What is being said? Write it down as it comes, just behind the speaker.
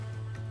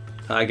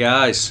Hi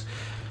guys,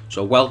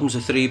 so welcome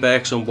to Three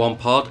Berks and One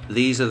Pod.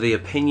 These are the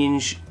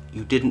opinions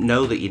you didn't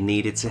know that you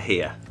needed to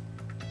hear.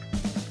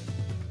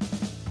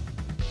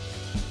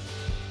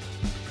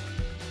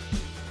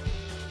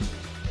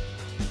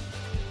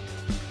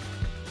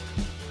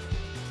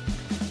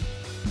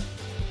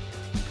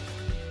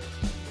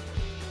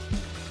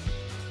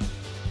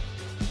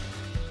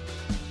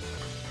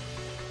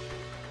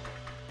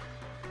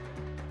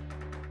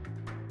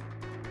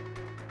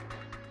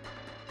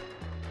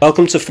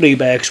 Welcome to Three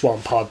Berks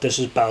One Pod. This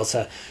is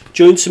Belter,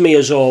 joined to me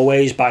as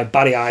always by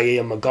Barry Ie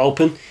and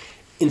McGolpin.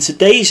 In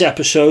today's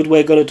episode,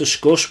 we're going to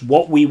discuss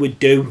what we would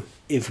do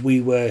if we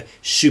were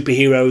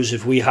superheroes,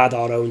 if we had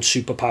our own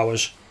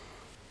superpowers.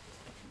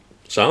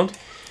 Sound?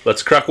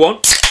 Let's crack one.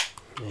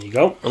 There you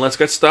go. And let's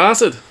get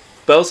started.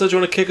 Belter, do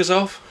you want to kick us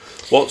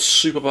off? What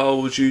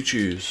superpower would you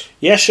choose?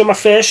 Yeah, so my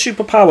first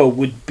superpower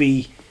would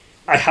be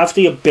I have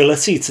the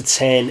ability to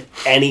turn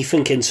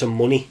anything into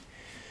money.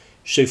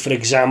 So, for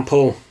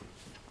example,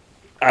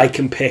 I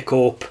can pick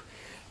up,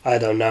 I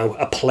don't know,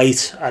 a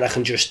plate and I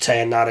can just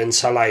turn that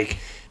into like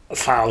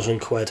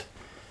 £1,000.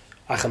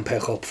 I can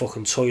pick up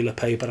fucking toilet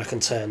paper, I can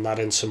turn that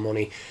into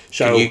money.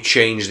 So, Can you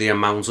change the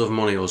amount of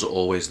money, or is it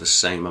always the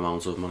same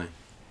amount of money?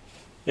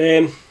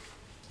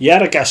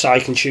 Yeah, I guess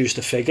I can choose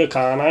the figure,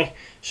 can't I?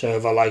 So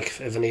if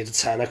I need a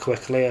tenner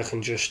quickly, I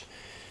can just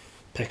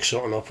pick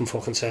something up and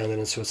fucking turn it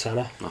into a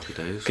tenner. Happy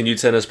days. Can you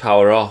turn his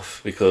power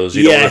off? Because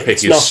you don't want to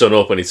pick your son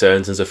up and he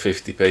turns into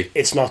 50p.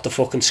 It's not the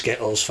fucking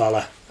Skittles,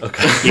 fella.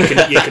 Okay.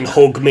 You can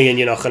hug me and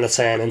you're not going to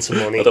turn into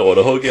money. I don't want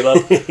to hug you,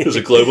 lad. There's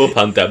a global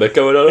pandemic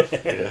going on.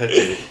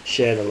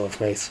 Share the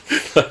love, mate.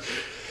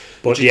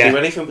 But do you do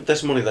anything with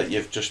this money that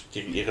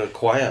you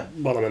acquire?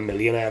 Well, I'm a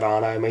millionaire,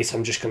 aren't I, mate?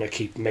 I'm just going to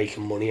keep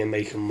making money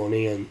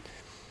and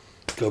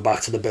go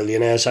back to the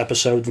billionaires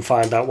episode and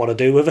find out what I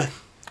do with it.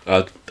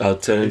 I'd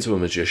turn into a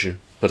magician,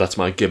 but that's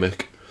my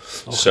gimmick.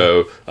 Okay.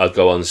 So I'd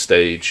go on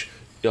stage.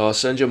 Yeah, I'll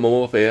send your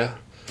mum up here.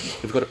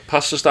 You've got to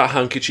pass us that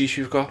handkerchief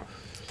you've got.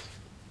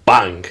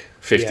 Bang,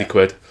 50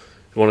 quid.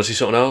 You want to see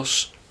something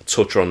else?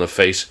 Touch her on the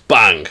face.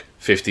 Bang,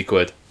 50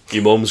 quid.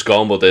 Your mum's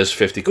gone, but there's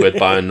 50 quid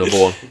buying another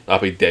one.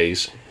 Happy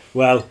days.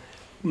 Well,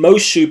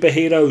 most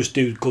superheroes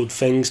do good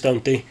things,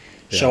 don't they?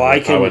 Yeah, so I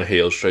went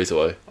heel straight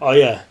away. Oh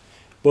yeah.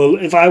 Well,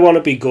 if I want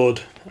to be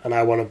good and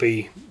I want to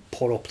be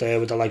put up there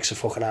with the likes of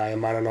fucking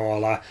Iron Man and all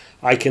that,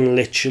 I can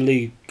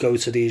literally go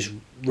to these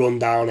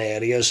rundown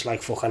areas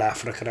like fucking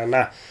Africa and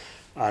that,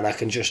 and I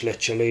can just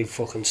literally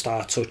fucking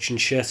start touching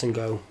shit and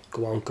go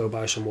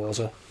buy some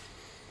water.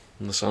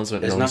 And that sounds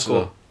like Isn't that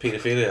called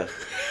paedophilia?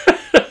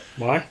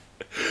 Why?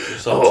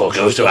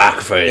 Goes to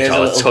Africa and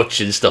all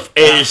touching stuff.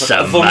 Here's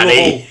some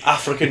money.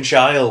 African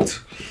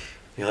child.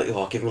 You're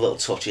like, give him a little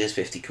touch, here's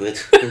 50 quid.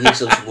 Give me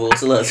some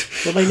water, lad.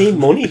 Well, they need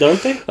money,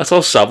 don't they? That's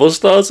how Savile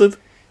started.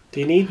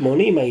 They need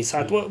money, mate.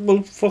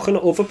 Well, fucking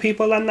other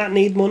people then that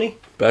need money.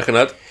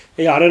 Birkenhead.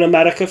 Yeah, in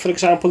America, for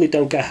example, they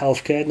don't get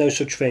healthcare, no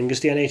such thing as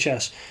the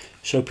NHS.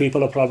 So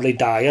people are probably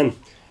dying.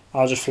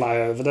 I'll just fly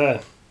over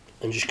there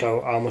and just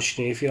go, how much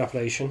do you need for your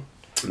operation?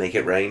 Make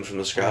it rain from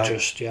the sky.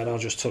 I'll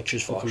just touch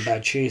his fucking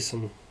bed sheet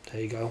and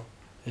there you go.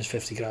 There's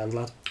 50 grand,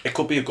 lad. It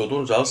could be a good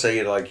one. I'll say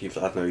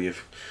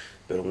you've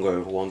been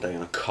hungover one day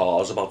and a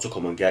car's about to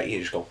come and get you. You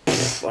just go,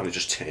 poof, and it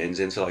just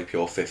turns into like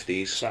pure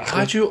 50s. Exactly.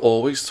 Why do you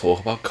always talk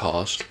about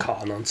cars?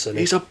 Car nonsense.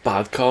 He's a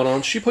bad car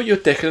nonsense. You put your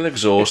dick in an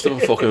exhaust of a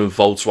fucking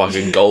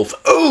Volkswagen Golf.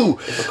 Oh,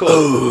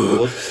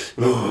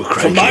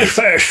 For my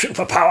first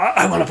superpower,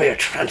 I want to be a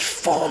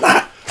transformer.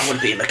 I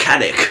want to be a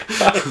mechanic.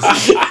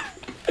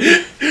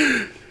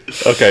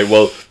 Okay,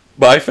 well,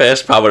 my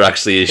first power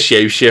actually is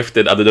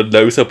shape-shifting, and the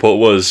note I put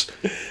was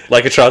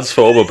like a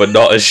transformer, but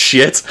not as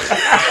shit.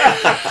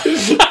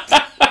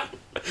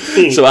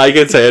 So I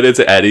can turn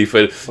into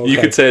anything. Okay. You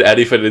can turn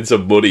anything into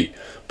money,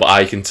 but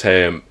I can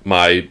turn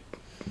my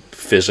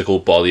physical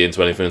body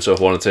into anything. So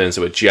if I want to turn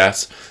into a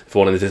jet, if I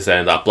wanted to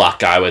turn that black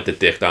guy with the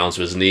dick down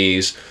to his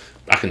knees,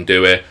 I can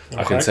do it.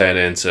 Okay. I can turn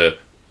into...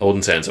 I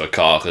wouldn't turn into a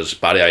car because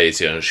Barry Ie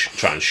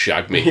try and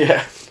shag me.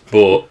 Yeah.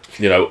 But,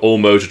 all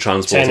modes of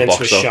transport turn to into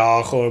box a up.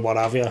 shark or what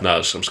have you. No,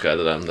 I'm scared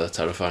of them. They're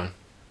terrifying.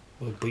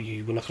 Well, but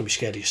you're not going to be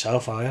scared of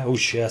yourself, are you? Oh,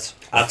 shit.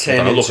 I'd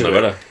turn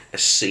into a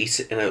seat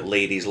in a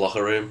lady's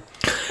locker room.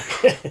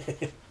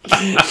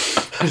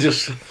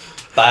 Just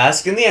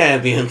bask in the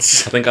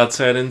ambience. I think I'd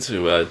turn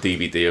into a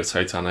DVD of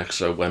Titanic,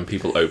 so when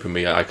people open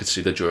me, I could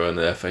see the joy on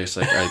their face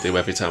like I do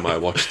every time I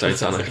watch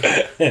Titanic.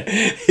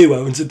 Who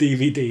owns a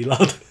DVD,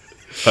 lad?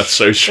 That's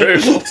so true.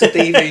 What's a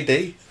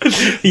DVD?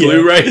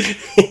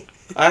 Blu-ray.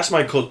 I asked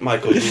my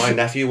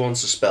nephew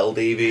wants to spell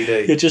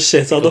DVD. You just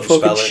sit on the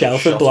fucking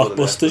shelf in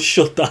Blockbusters,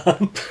 shut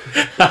down.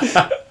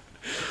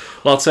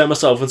 Well, I'll turn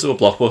myself into a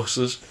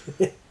Blockbusters,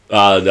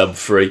 and I'm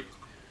free.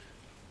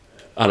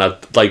 And I'd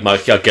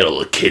get all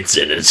the kids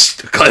in and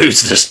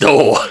close the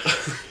store.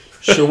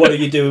 So what are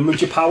you doing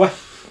with your power?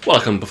 Well,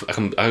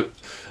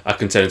 I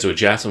can turn into a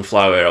jet and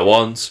fly where I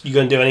want. You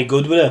going to do any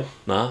good with it?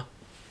 Nah.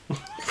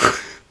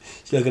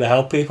 You're going to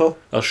help people?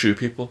 I'll shoot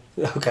people.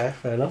 Okay,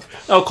 fair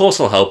enough. Oh, of course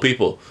I'll help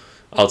people.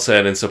 I'll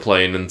turn into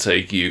plane and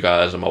take you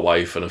guys and my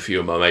wife and a few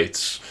of my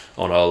mates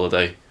on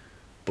holiday.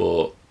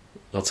 But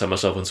I'll turn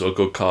myself into a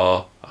good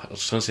car. I was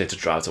just going to say to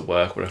drive to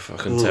work, but if I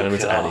can turn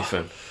into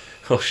anything.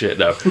 Oh shit,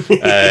 no.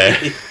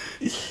 A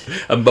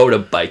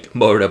motorbike,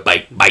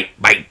 bike.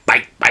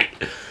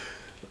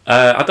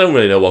 I don't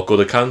really know what good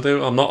it can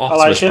do. I'm not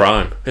Optimus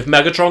Prime. If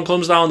Megatron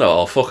comes down though,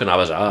 I'll fucking have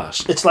his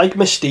ass. It's like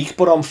Mystique,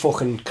 but on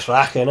fucking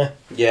crack, innit?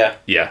 Yeah.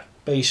 Yeah.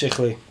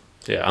 Basically.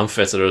 Yeah, I'm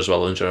fitter as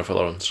well than Jennifer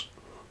Lawrence.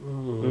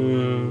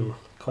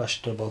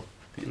 Questionable.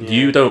 Yeah.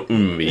 You don't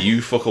me.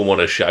 You fucking want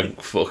to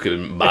shank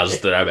fucking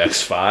Mazda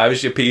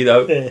MX-5s, you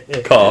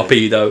pedo. Car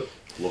pedo.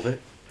 Love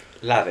it.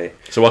 Love it.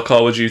 So what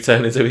car would you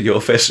turn into with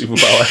your first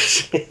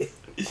superpower?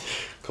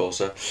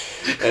 Corsa.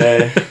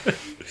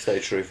 Stay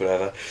true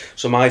forever.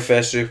 So my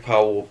first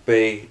superpower would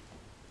be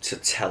to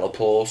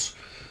teleport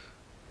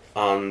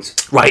and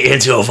right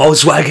into a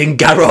Volkswagen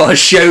garage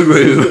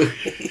showroom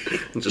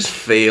and just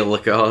feel the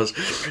cars.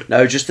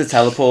 No, just to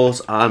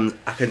teleport, and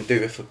I can do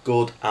it for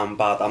good and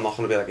bad. I'm not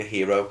going to be like a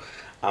hero.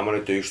 I'm going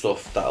to do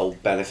stuff that'll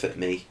benefit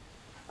me,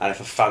 and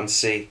if I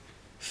fancy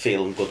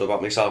feeling good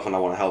about myself and I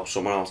want to help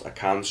someone else, I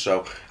can.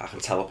 So I can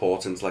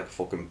teleport into like a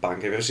fucking bank.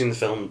 Have you ever seen the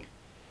film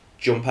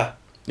Jumper?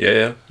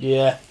 Yeah.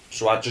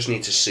 So I just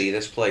need to see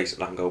this place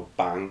and I can go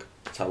bang,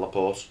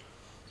 teleport.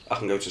 I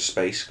can go to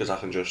space because I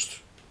can just,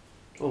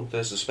 oh,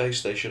 there's the space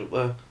station up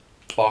there.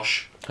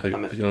 Bosh. You're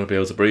not going to be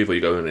able to breathe, or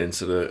you're going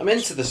into the... I'm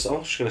into this.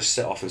 I'm just going to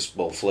sit off and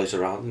float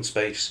around in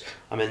space.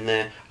 I'm in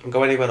there. I can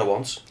go anywhere I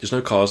want. There's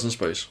no cars in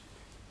space.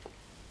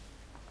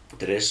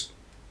 There is. Do you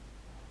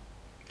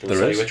want to There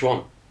tell is? you which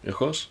one? Of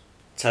course.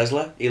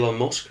 Tesla, Elon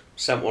Musk,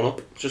 sent one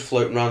up, just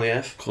floating around the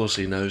earth. Of course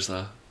he knows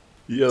that.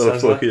 Yo,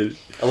 Tesla. fucking...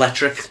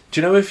 Electric.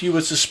 Do you know if you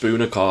were to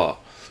spoon a car,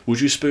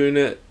 would you spoon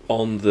it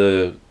on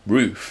the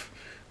roof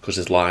because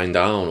it's lying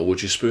down, or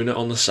would you spoon it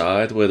on the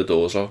side where the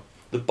doors are?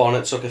 The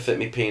bonnet so I can fit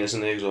me penis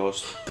in the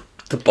exhaust.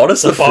 The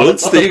bonnet's the front,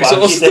 bonnet's the the back,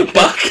 exhaust you the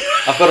back.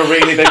 I've got a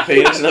really big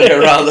penis and I go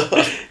around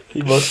the...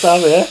 You must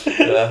have,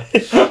 yeah.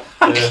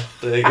 Yeah,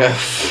 there you go.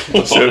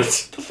 The So-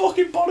 bonnet. The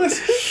fucking bonnet.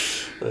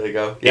 There you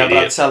go. Yeah,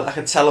 Idiot. but I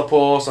can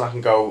teleport and I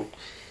can go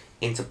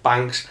into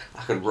banks.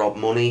 I can rob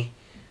money.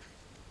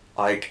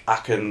 Like,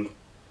 I don't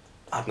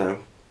know.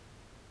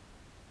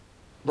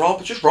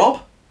 Rob.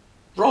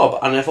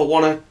 And if I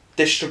want to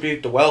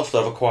distribute the wealth that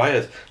I've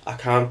acquired, I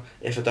can.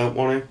 If I don't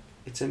want to,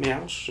 it's in my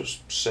house,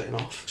 just sitting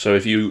off. So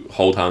if you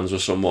hold hands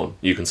with someone,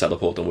 you can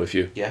teleport them with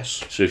you.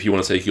 Yes. So if you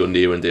want to take your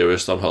near and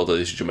dearest on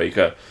holiday to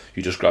Jamaica,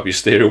 you just grab your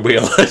steering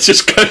wheel and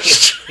just go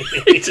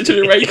straight to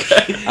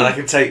Jamaica. And I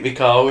can take my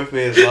car with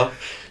me as well.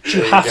 Do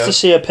you have to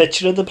see a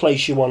picture of the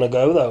place you want to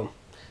go, though?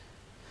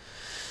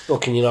 Or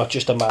can you not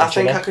just imagine I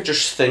think it? I could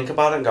just think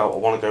about it and go, I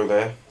want to go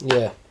there.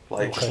 Yeah.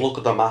 Like, just Okay. look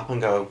at the map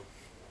and go,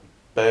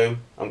 boom,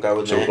 I'm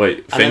going So there. wait,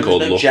 And think then or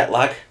there's no look? jet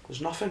lag.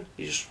 There's nothing.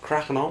 You're just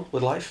cracking on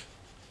with life.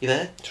 You're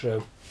there.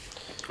 True.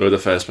 Where the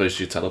first place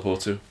you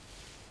teleport to?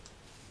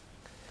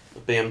 The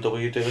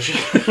BMW dealership.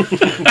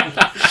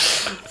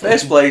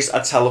 First place I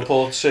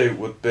teleport to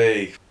would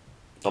be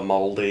the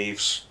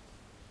Maldives.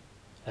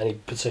 Any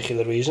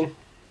particular reason?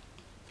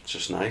 It's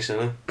just nice,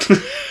 isn't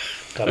it?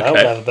 Don't know,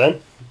 Okay. never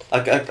been. I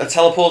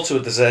teleport to a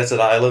deserted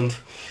island.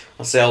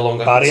 I'll see how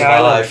long I can Barry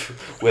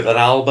survive with an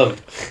album,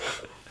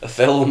 a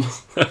film,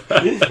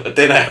 a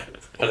dinner,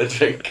 and a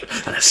drink.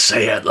 And I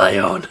say it,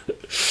 Leon.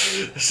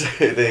 So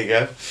there you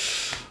go.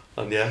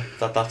 And yeah,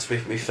 that's my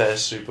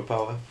first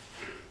superpower.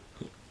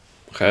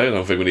 Okay, I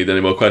don't think we need any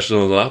more questions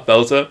on that.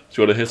 Belter,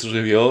 do you want to hit us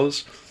with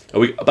yours?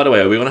 By the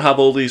way, are we going to have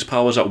all these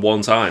powers at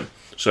one time?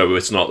 So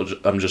it's not,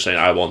 I'm just saying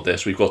I want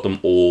this. We've got them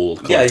all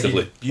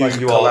collectively. Yeah, Like a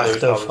you all those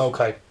collective. powers.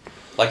 Okay.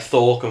 Like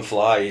Thor can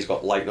fly, he's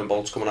got lightning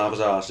bolts coming out of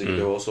his arse, he can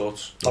do all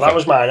sorts. Well, that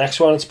was my next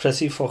one. It's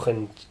pretty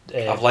fucking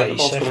Have lightning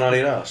bolts basic. coming out of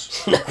your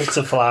arse? No, it's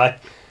a fly.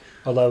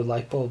 Although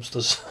light bulbs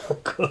does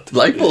good.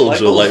 Light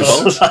bulbs or light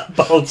bulbs? Light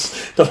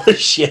bulbs. The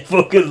shit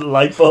fucking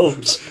light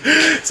bulbs.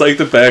 It's like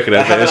the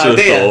Birkenhead I have version an of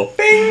idea. Thor.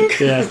 Bing!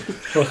 Yeah.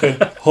 Fucking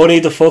honey,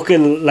 the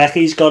fucking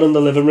Lecky's got in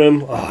the living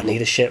room. Oh, I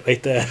need a shit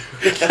right there.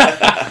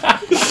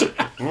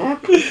 Do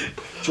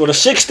you want a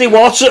 60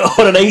 watts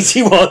or an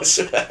 80 watts?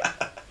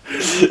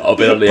 I'll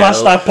be on the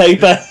Pass that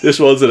paper. This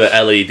one's an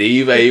LED,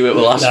 babe. It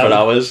will last No. for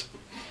hours.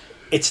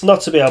 It's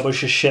not to be able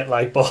to shit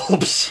light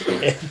bulbs.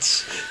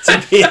 It's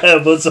to be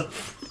able to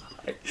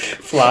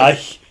fly.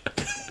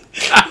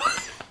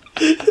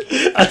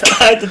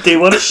 I do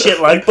want to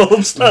shit light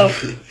bulbs now.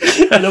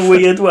 In a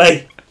weird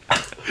way.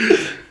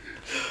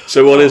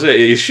 So what is it? Are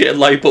you shitting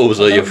light bulbs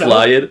or I you're don't know.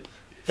 flying?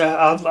 Yeah,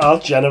 I'll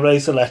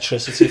generate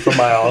electricity from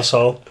my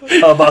arsehole.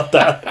 How about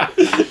that?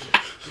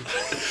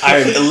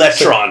 I'm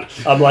Electron.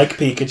 I'm like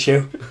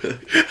Pikachu.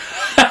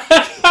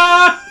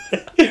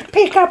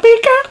 Pika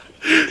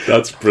Pika!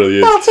 That's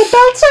brilliant. Belter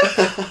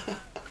Belter!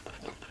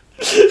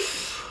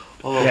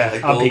 Oh, Yeah,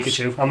 light I'm bulbs.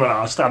 Pikachu. I'm an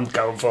arse. I'm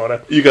going for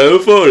it. You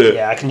going for it?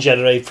 Yeah, I can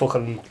generate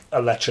fucking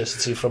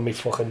electricity from my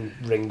fucking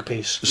ring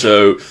piece.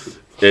 So,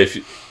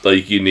 if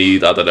like you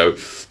need, I don't know,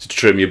 to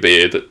trim your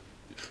beard,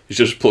 you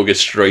just plug it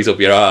straight up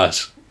your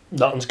ass.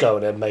 Nothing's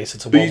going in, mate.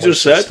 It's a But you one-way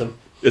just said- system.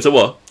 It's a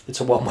what? It's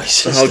a one-way How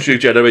system. do you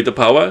generate the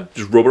power?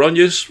 Just rub it on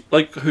your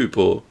like hoop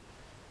or?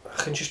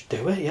 I can just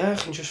do it, yeah. I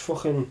can just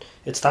fucking...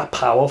 It's that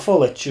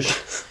powerful. It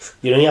just...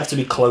 You don't even have to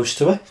be close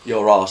to it.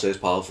 Your arse is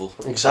powerful.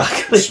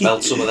 Exactly.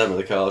 Smelt some of them in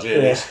the cars, yeah.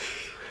 Yeah.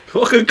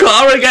 Fucking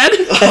car again!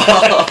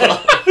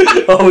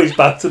 Always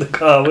back to the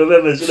car with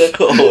him, isn't it?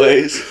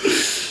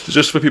 Always.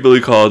 Just for people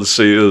who can't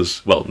see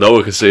us, well, no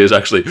one can see us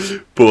actually,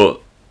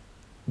 but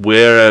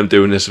we're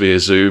doing this via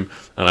Zoom,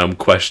 and I'm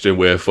questioning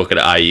where fucking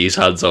IE's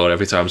hands are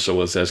every time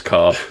someone says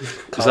car.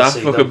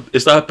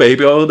 Is that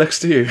baby oil next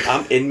to you?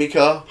 I'm in my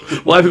car.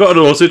 Well, I've got an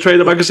Auto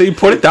Trader magazine.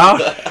 Put it down.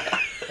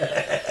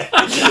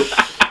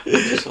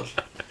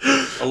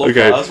 I love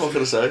Okay. cars, what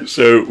can I say?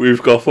 So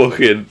we've got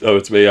fucking. Oh,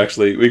 it's me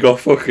actually. We got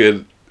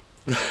fucking.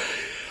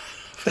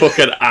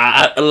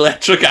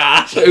 Electric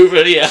ass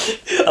over here.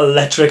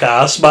 Electric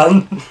ass,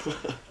 man.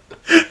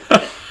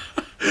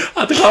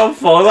 I can't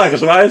follow that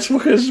because mine's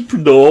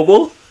fucking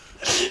normal.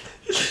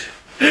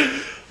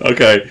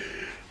 Okay.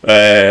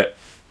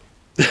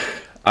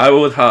 I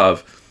would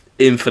have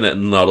infinite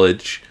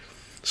knowledge,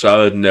 so I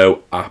would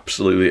know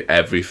absolutely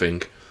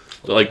everything.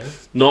 Like,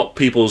 not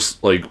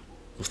people's like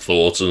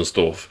thoughts and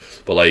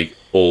stuff, but like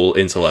all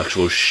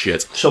intellectual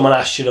shit. Someone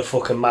asked you the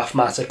fucking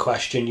mathematic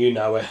question, you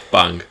know it.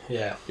 Bang.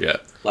 Yeah. Yeah.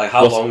 Like,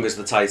 how What- long is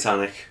the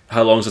Titanic?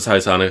 How long's the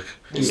Titanic?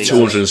 It's Meters.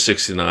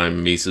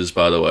 269 meters,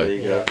 by the There way.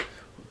 you go.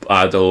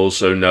 I'd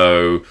also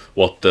know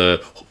what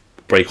the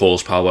brake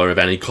horsepower of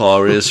any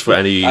car is for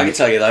any. I can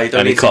tell you that. You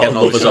don't Any need to get car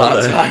knowledge numbers of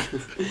out that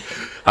there. time.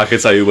 I can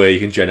tell you where you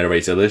can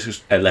generate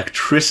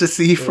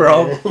electricity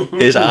from.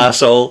 His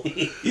asshole.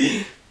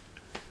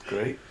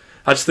 Great.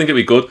 I just think it'd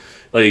be good.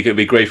 Like, it'd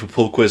be great for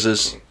pull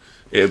quizzes.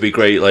 It'd be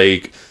great,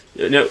 like,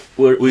 you know,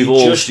 we've You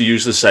all just-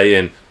 used the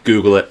saying,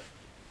 Google it.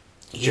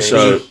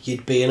 So-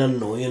 You'd be an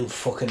annoying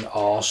fucking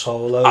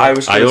arsehole. though. I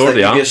was I going to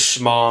already say, you'd be am. a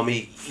smarmy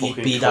You'd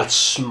fucking be that cunt.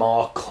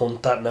 smart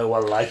cunt that no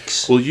one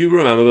likes. Well, you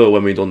remember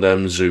when we done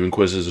them Zoom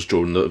quizzes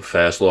during the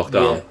first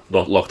lockdown, Yeah.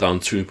 not lockdown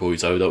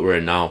 2.0 that we're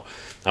in now,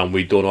 and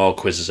we done our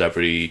quizzes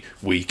every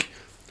week,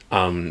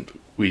 and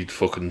we'd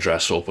fucking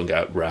dress up and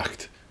get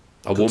wrecked.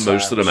 I won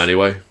most of them times.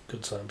 anyway,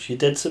 Good times. You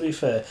did, to be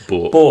fair.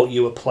 but But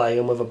you were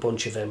playing with a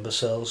bunch of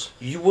imbeciles.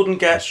 You wouldn't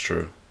that's get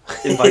true.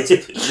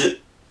 invited.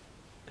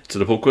 To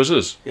the pub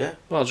quizzes? Yeah.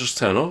 Well, I'll just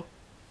turn up.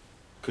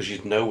 Because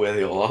you'd know where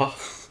they all are.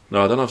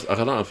 No, I don't have,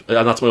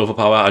 and that's my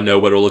overpower. I know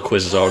where all the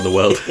quizzes are in the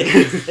world.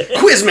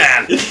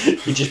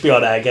 Quizman! You'd just be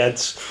on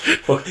eggheads.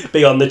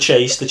 Be on the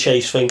chase. The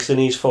chase thinks that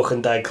he's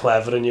fucking dead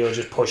clever and you're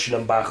just pushing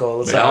him back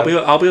all the Yeah, time.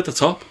 I'll be at the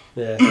top.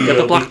 Yeah. Get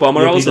the Black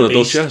Bomber out and the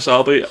Beast. Duchess.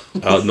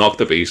 I'll knock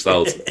the Beast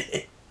out.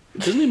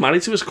 Isn't he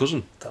married to his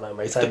cousin? Don't know,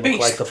 mate. I look Beast.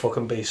 like the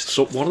fucking Beast.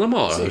 So one of them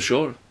are, I'm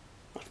sure.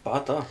 That's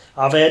bad, that.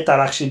 I've heard that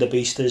actually the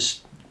Beast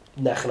is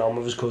necking on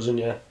with his cousin,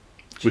 yeah.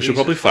 We should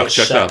probably fact His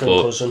check that, second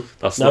but cousin.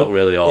 that's No, not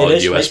really our it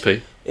is,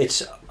 USP.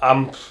 It's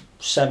I'm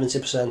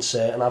 70%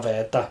 certain I've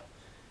heard that.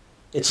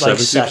 It's like 70%?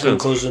 second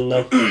cousin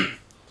though.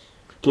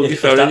 Plug your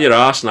if phone that- in your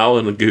ass now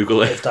and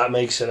Google it. If that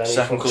makes it any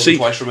Second fucking... cousin See-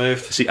 twice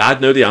removed. See,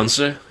 I'd know the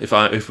answer if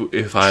I had True, infinite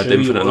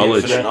you would.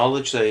 knowledge. Infinite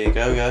knowledge, there you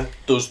go, yeah.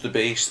 Does the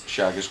Beast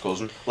shag his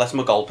cousin? Let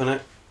him a gulp in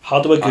it. How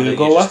do I And then you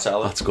Google just that?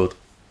 tell it. That's good.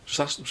 Just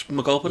ask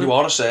McGulpin. You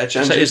are a search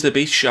Just engine. say, is the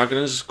Beast shagging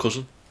his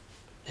cousin?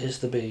 Is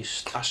the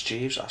Beast? Ask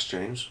Jeeves, ask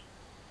James.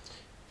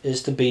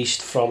 Is the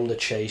Beast from the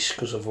Chase?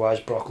 Because otherwise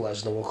Brock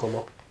Lesnar will come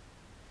up.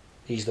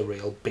 He's the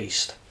real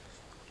Beast.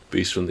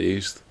 Beast from the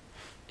East.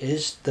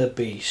 Is the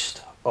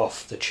Beast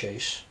off the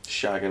Chase?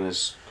 Shagging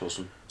his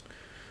cousin.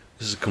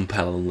 This is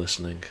compelling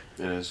listening.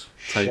 It is.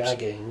 Types.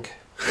 Shagging.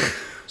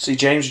 See,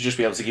 James would just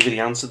be able to give you the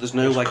answer. There's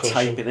no, His like, cousin.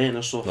 typing in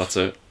or stuff. That's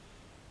it.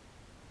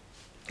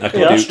 I Yeah,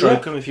 could that's do. true.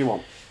 Stroke him if you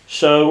want.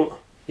 So,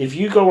 if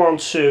you go on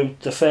to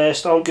the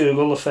first, on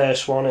Google, the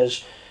first one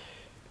is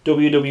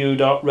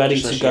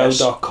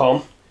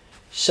www.readytogo.com.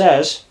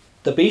 Says,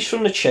 the Beast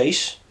from the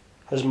Chase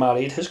has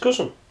married his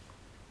cousin.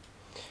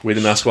 We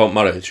didn't ask about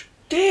marriage.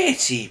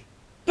 Dirty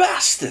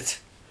bastard!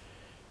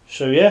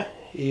 So yeah,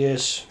 he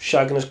is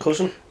shagging his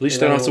cousin. At least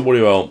you don't have to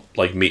worry about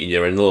like meeting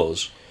your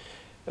in-laws.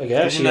 I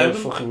guess, You know yeah,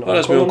 them? fucking Oh,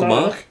 that's my Uncle and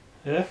that, Mark.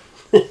 Yeah.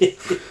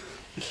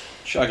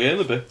 Shag in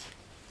a bit.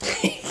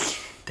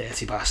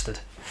 Dirty bastard.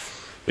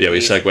 But yeah,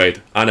 we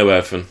segued. I know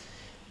everything.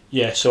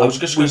 Yeah, so I was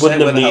just we gonna say,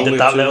 wouldn't have where the hell needed we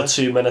that were little to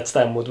 2 minutes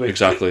then, would we?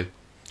 Exactly.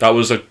 That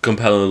was a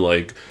compelling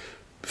like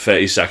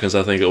 30 seconds.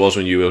 I think it was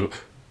when you were.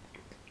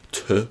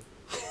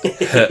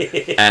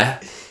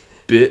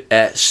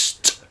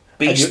 Best.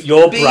 And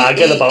you're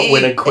bragging about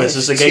winning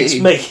quizzes against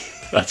me.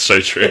 That's so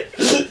true.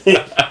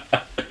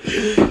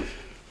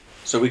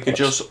 So we could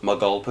just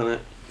mugulp in it.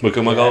 Look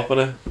at my Yeah. golf on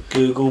it.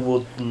 Google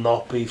would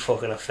not be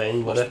fucking a thing,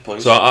 would What's the it?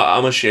 point? So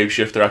I'm a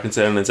shapeshifter. I can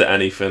turn into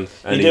anything.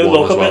 You do anyone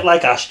look as a well. bit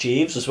like Ash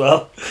Jeeves as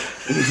well.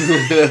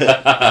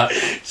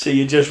 So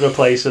you're just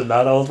replacing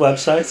that old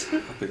website?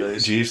 Happy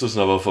days. Jeeves doesn't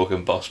have a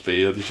fucking boss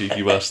beard, the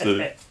cheeky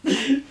bastard.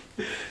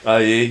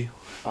 I.e.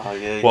 Oh,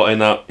 yeah. What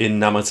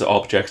inanimate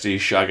object are you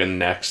shagging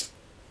next?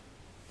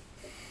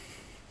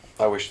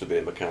 I wish to be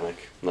a mechanic.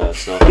 No,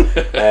 it's not.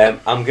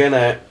 I'm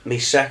gonna. My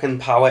second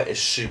power is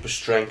super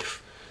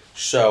strength.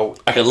 So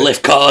I can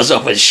lift cars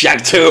up and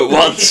shag two at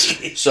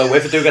once. So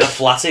if I do get a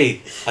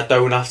flatty, I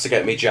don't have to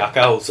get me jack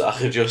out. I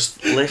can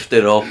just lift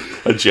it up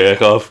And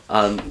jerk off.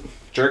 and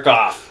jerk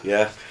off.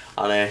 Yeah,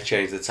 and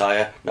change the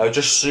tyre. No,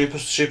 just super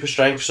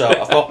strength. So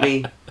I've got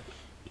me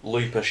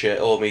looper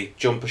shit or me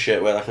jumper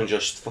shit where I can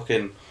just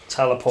fucking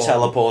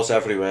teleport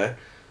everywhere.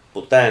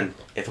 But then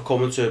if I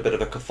come into a bit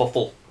of a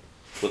kerfuffle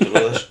with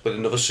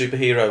another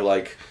superhero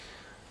like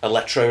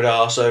Electrode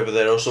arse over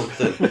there or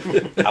something,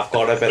 I've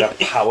got a bit of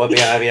power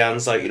behind my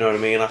hands, like, you know what I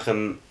mean. I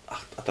don't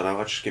know.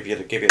 I just give you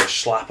a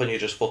slap and you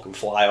just fucking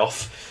fly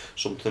off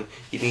something.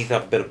 You need to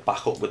have a bit of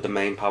backup with the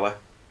main power.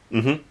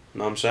 Mm-hmm. You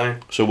know what I'm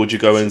saying? So would you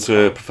go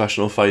into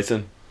professional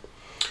fighting?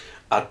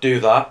 I'd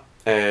do that.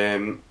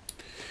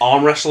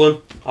 Arm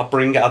wrestling. I'd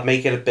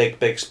make it a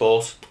big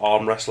sport.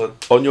 Arm wrestling.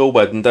 On your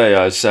wedding day,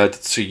 I said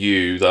to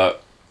you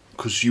that,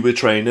 because you were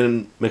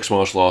training mixed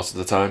martial arts at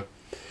the time,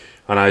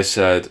 and I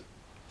said,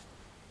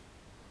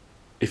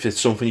 if it's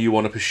something you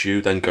want to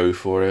pursue, then go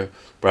for it.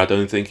 But I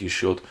don't think you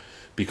should,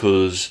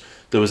 because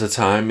there was a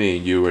time me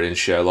and you were in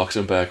Sherlock's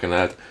in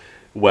Birkenhead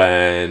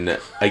when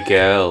a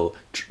girl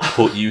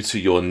put you to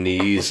your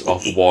knees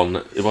off one.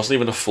 It wasn't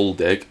even a full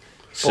dig.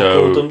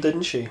 Buckled him,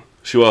 didn't she?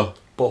 She what?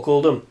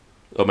 Buckled him.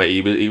 Oh mate,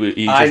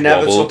 he I just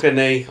never wobbled. took a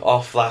knee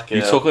off that girl.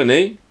 You took a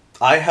knee?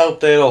 I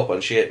helped her up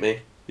and she hit me.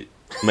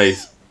 Mate,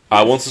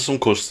 I wanted some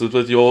custard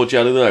with your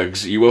jelly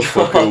legs. You were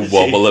fucking jeez.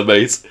 wobbling,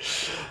 mate.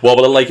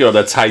 Wobbling like you're on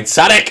a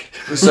Titanic.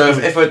 So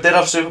if I did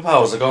have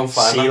superpowers, I'd go and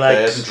find Sea that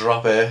legs. bird and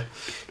drop her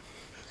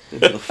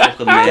into the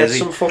fucking Get Mersey.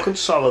 some fucking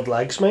solid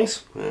legs,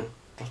 mate. Yeah,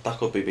 that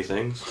could be my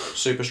things.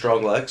 Super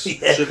strong legs.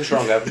 Yeah. Super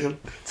strong everything.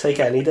 Take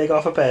any dig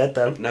off a bird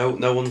then.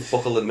 No one's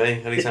buckling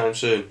me anytime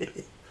soon.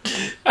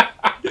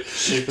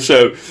 Super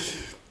So,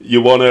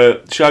 you want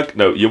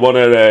to you want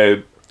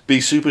to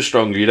be super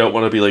strong. You don't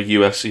want to be like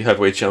UFC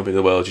heavyweight champion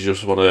of the world. You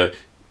just want to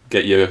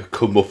get your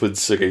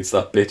comeuppance against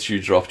that bitch you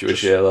dropped you in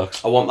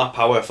Sherlock's I want that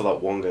power for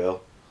that one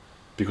girl.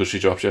 because she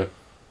dropped you.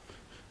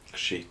 'Cause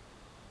she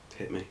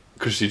hit me.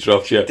 Because she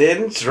dropped you.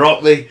 Didn't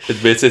drop me.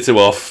 Admit it to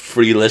our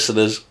free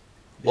listeners.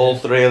 All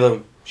three of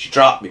them. She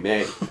dropped me,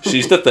 mate.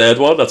 She's the third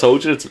one. I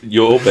told you it's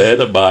your bird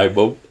and my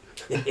mum.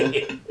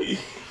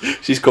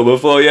 She's coming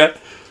for you.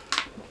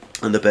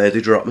 And the bird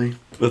who dropped me.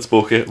 Let's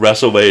book it.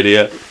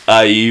 WrestleMania.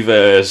 IE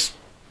versus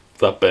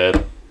that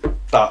bird.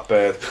 That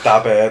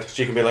bird.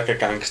 She can be like a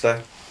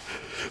gangster.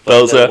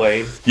 Belter,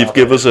 Wayne. you've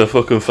given us a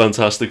fucking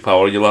fantastic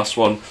power. Your last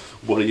one.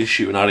 What are you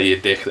shooting out of your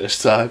dick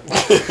this time?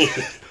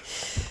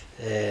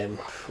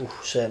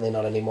 Certainly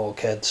not any more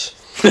kids.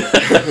 Do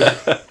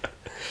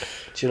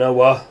you know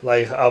what?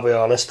 Like, I'll be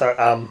honest,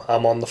 I'm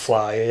on the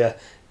fly here.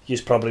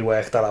 You've probably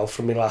worked that out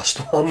from my last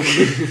one.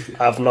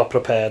 I've not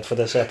prepared for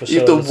this episode.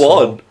 You've done at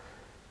all. one.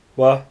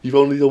 What? You've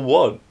only done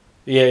one.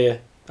 Yeah.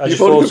 I You've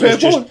just only thought it was prepared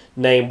just one?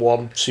 name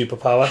one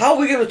superpower. How are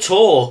we going to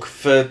talk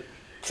for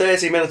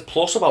 30 minutes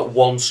plus about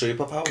one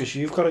superpower? Because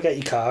you've got to get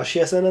your car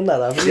shit in and that,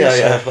 haven't you?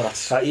 Yeah, So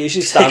that's that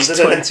usually Standard, takes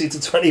innit? 20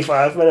 to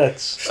 25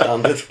 minutes.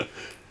 standard.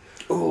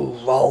 Ooh,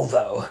 lol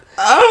though.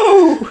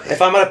 Oh!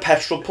 If I'm at a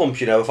petrol pump,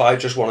 you know, if I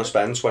just want to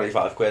spend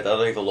 25 quid, I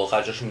don't even look,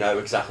 I just know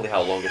exactly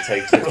how long it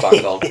takes to get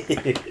back on.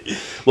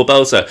 Well,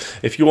 Belter,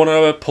 if you want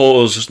to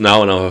pause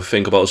now and have a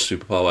think about a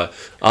superpower,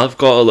 I've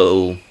got a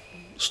little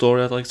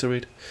story I'd like to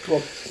read. Go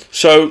on.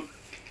 So,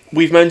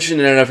 we've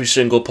mentioned in every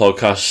single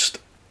podcast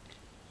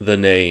the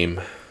name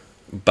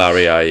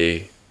Barry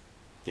IE.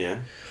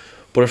 Yeah.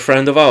 But a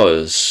friend of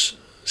ours,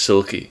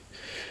 Silky,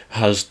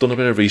 has done a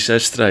bit of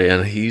research today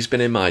and he's been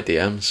in my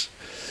DMs.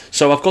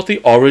 So I've got the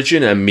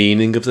origin and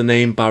meaning of the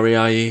name Barry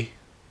IE.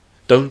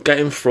 Don't get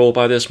enthralled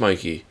by this,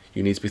 Mikey.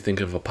 You need to be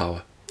thinking of a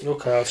power.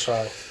 Okay, I'll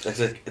try. Does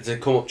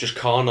it come up just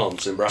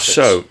Carnons in brackets?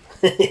 So,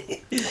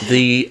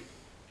 the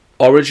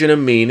origin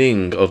and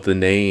meaning of the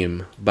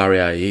name Barry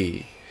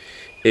IE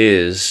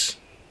is,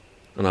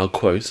 and I'll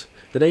quote,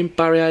 the name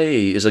Barry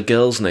IE is a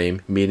girl's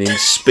name meaning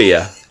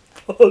spear.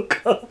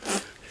 Fuck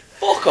off.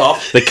 Fuck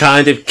off! The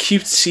kind of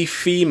cutesy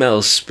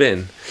female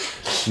spin,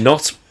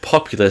 not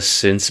popular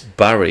since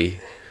Barry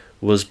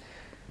was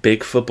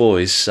big for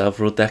boys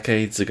several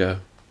decades ago.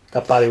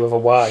 That Barry with a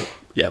Y.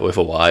 Yeah, with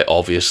a Y,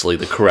 obviously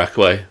the correct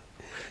way.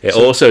 It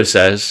also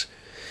says,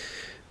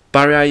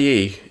 Barry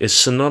IE is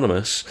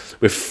synonymous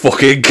with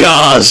fucking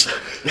cars.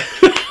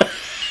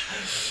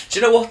 Do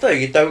you know what though?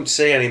 You don't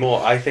see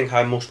anymore. I think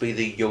I must be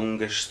the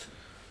youngest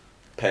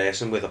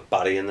person with a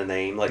Barry in the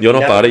name. Like You're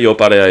not Barry, you're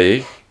Barry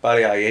IE.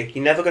 Barry IE.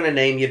 You're never going to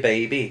name your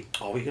baby.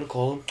 Oh, what are you going to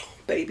call him?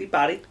 Baby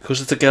Barry.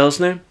 Because it's a girl's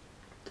name.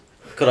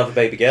 Could have a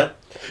baby girl.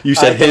 You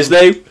said I his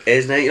don't- name?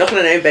 His name. You're not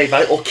going to name baby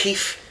Barry. Or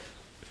Keith.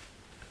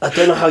 I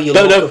don't know how you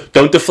No, look. no,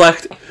 don't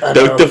deflect. I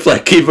Don't know.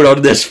 deflect. Keep it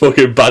on this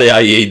fucking Barry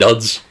IE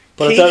nods.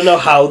 But I don't know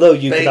how though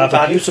you could Baby have a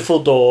Barry.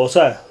 beautiful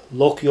daughter,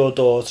 look your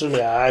daughter in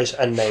the eyes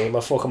and name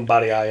her fucking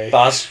Barry IE.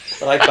 Baz.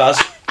 I like Baz.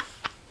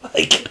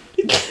 Like,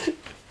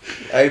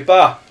 Hey,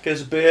 Bar. Give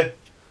us a beer.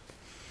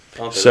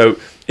 Can't do it. So,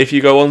 if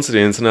you go onto the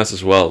internet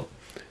as well,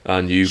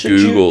 and you so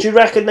Google do you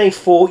reckon they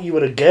thought you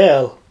were a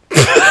girl?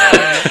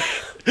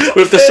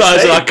 with the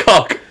size of that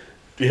cock,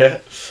 Yeah.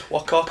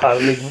 What cock?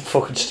 Apparently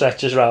fucking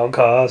stretches around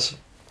cars.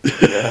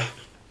 Yeah.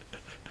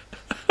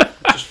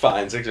 Just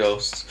finds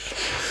exhausts.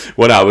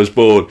 When I was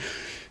born,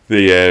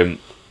 the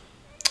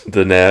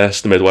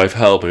nurse, the midwife,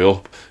 held me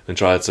up and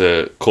tried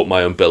to cut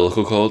my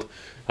umbilical cord,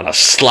 and I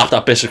slapped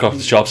that bitch across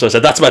the chop. So I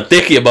said, "That's my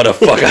dick, you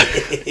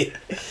motherfucker."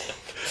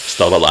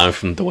 Stole a line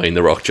from Dwayne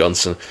 "The Rock"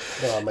 Johnson.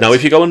 Oh, Now,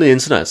 if you go on the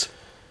internet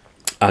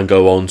and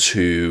go on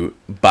to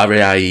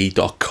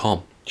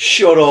barrye.com,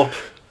 Shut up.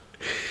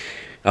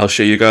 I'll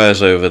show you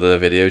guys over the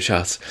video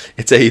chat.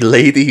 It's a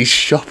ladies'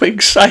 shopping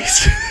site.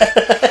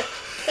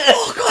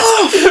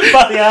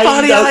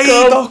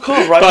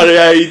 Barrye.com, right?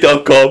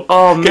 barrye.com.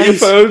 Oh, Get your mate.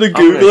 phone and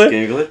I'm Google gonna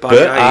it. Google it.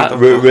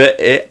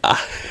 Barrye.com.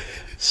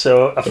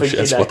 So I think shit,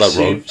 your I spelled next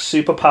that wrong.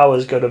 superpower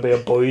is going to be a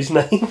boy's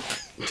name.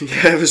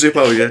 Yeah, for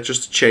superpower, yeah.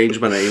 Just to change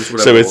my name to whatever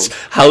So I it's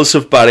want. House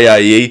of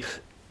Barrye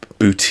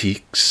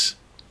boutiques,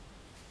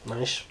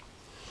 Nice.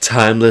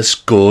 timeless,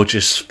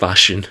 gorgeous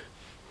fashion.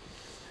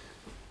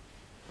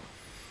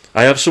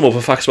 I have some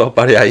other facts about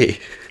Barrye.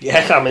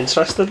 Yeah, I'm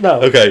interested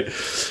now. Okay,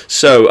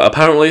 so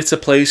apparently it's a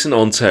place in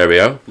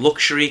Ontario.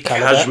 Luxury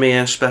Canada.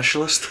 cashmere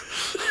specialist.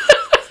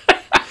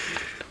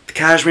 The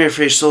cashmere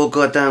feels so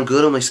goddamn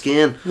good on my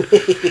skin.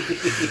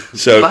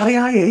 So,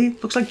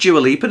 Barrye looks like Dua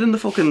Lipa in the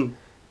fucking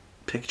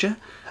picture.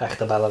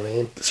 Hector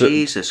Bellerin. so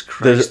Jesus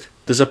Christ.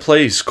 there's a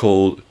place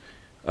called,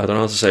 I don't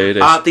know how to say it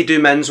is. They do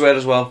menswear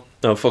as well.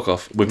 No, fuck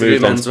off. We've They do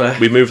moved on. menswear.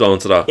 We moved on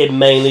to that. It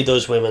mainly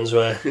does women's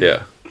wear.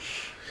 Yeah.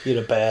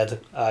 You're a bird,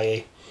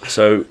 i.e.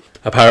 So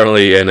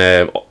apparently,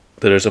 there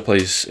is a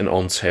place in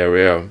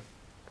Ontario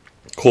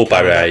called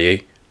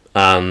Barrye,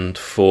 and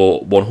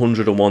for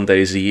 101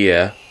 days a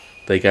year,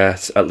 they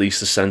get at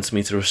least a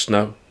centimetre of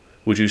snow.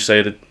 Would you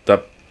say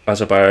that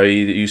as a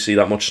Barrye that you see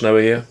that much snow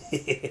a year?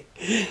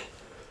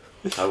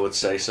 I would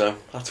say so.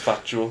 That's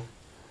factual.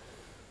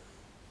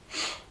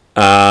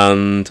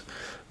 And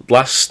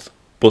last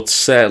but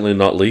certainly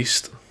not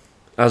least,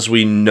 as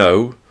we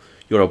know,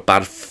 you're a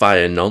bad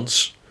fire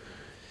nonce.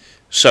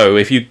 So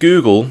if you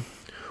Google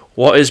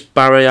what is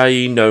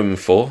Barrye known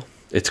for,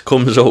 it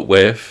comes up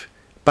with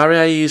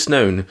Barrye is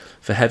known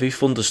for heavy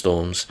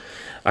thunderstorms,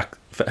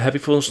 for heavy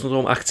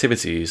thunderstorm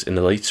activities in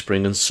the late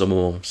spring and summer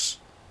months.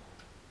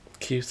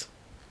 Cute.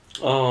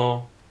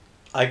 Oh,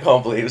 I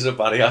can't believe it's a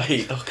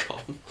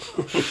barrye.com.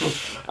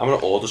 I'm going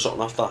to order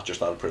something off that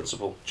just out of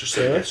principle. Just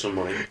to Yeah. get some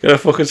money. You're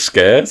fucking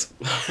scared.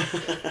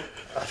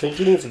 I think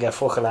you need to get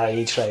fucking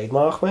IE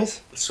trademark,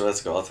 mate. I swear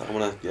to God, I'm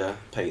going to,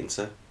 patent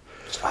it.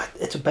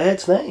 It's a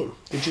bird's name.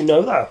 Did you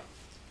know that?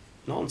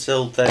 Not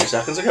until 30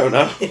 seconds ago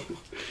now.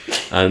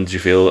 And do you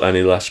feel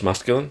any less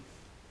masculine?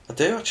 I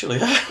do actually,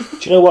 yeah.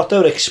 Do you know what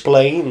though? It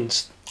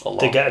explains A lot.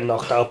 the getting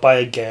knocked out by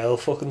a girl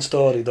fucking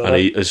story, doesn't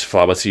And it? his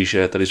flower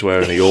t-shirt that he's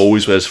wearing. He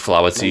always wears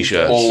flower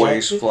t-shirts.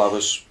 Always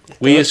flowers.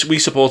 We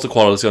support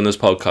equality on this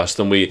podcast,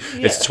 and it's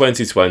Yeah.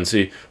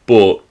 2020,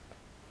 but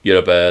you're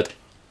a bird.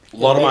 A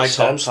lot of my makes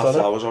tops sense, have doesn't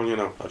it? flowers on, you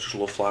know. I just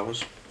love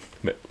flowers.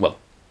 Well,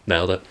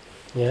 nailed it.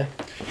 Yeah.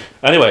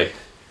 Anyway,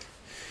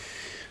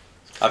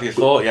 Have you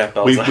thought yet,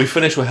 we Belter?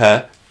 finished with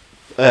hair.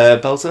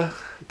 Belter,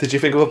 did you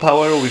think of a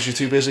power, or was you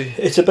too busy?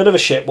 It's a bit of a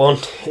shit one.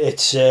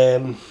 It's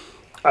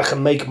I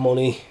can make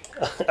money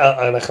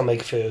and I can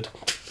make food.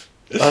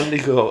 And you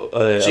got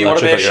So you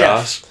wanna be a electric your chef?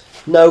 ass.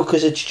 No,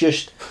 because it's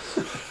just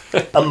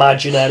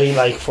imaginary,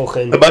 like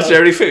fucking.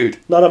 Imaginary food.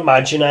 Not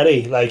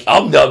imaginary, like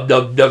Oh no.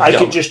 I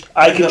can just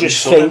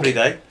every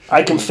day.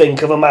 I can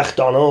think of a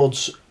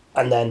McDonald's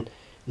and then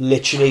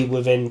literally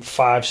within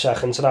 5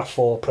 seconds of that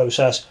thought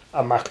process,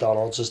 a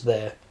McDonald's is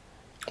there.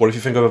 What if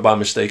you think of it by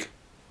mistake?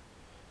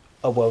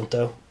 I won't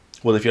do.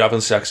 Well, if you're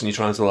having sex and you're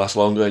trying to last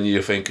longer and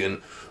you're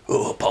thinking,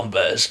 oh,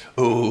 Bombers,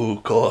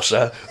 oh,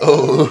 Corsa,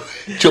 oh,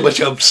 Chubba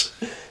Chubs.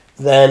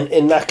 Then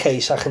in that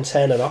case, I can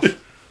turn it off.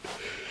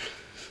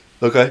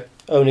 Okay.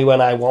 Only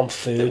when I want It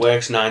food.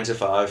 works 9 to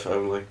 5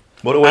 only.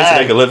 What a way to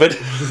make a living.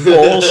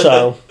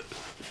 Also,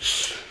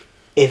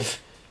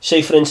 if,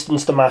 say for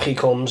instance, the Mackie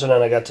comes and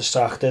then I get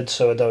distracted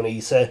so I don't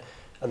eat it,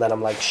 and then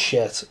I'm like,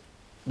 shit,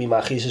 me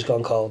Mackie's has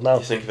gone cold now.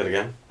 You think of it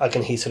again. I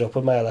can heat it up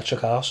with my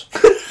electric house.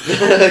 Yeah,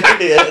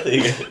 there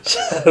you go.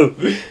 So,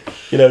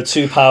 you know,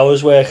 two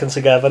powers working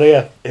together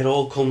here. It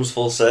all comes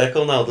full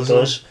circle now, It doesn't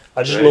does. it?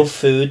 I just Right. love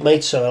food,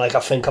 mate. So, like, I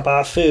think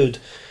about food.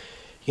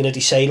 You know, they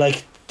say,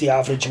 like, the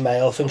average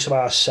male thinks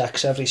about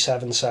sex every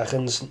 7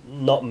 seconds.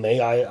 Not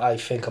me. I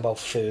think about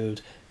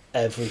food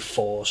every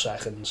 4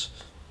 seconds.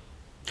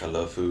 I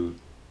love food.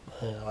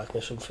 Yeah, I like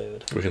me some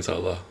food. We can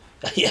tell that.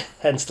 Yeah,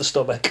 hence the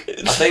stomach.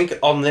 I think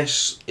on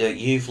this,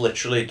 you've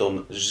literally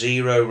done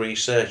zero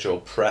research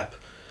or prep,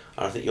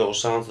 and I think yours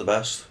sounds the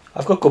best.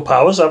 I've got good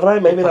powers, haven't I?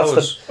 Maybe that's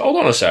Powers. Hold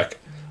on a sec.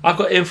 I've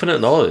got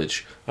infinite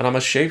knowledge, and I'm a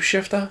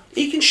shapeshifter.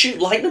 He can shoot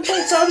lightning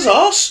bolts out his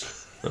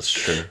arse. That's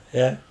true. the...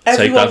 Yeah.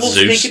 Everyone that, loves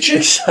Zeus. Pikachu.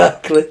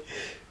 Exactly.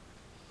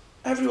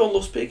 Everyone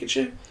loves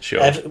Pikachu.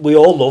 Sure. We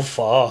all love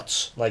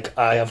farts. Like,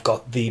 I have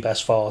got the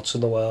best farts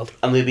in the world.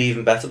 And they'd be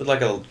even better with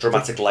like a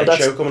dramatic light But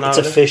show coming out it's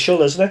of it.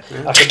 official, isn't it?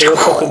 Yeah. I could do a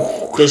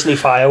fucking Disney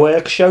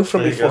fireworks show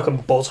from There my you go.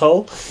 fucking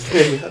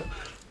butthole.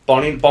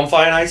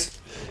 Bonfire night.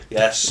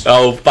 Yes.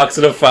 Oh, back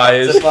to the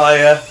fires. The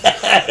fire.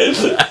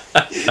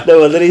 No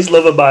wonder he's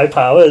loving my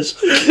powers.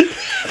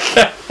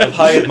 I've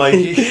hired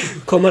Mikey.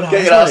 Come and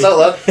Get your ass out,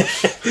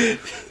 lad.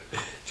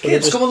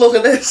 Kids, come and look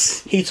at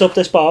this. Heat up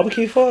this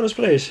barbecue for us,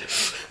 please.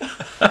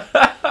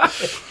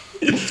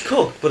 It's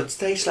cooked, but it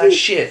tastes like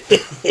shit.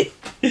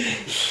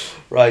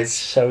 Right.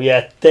 So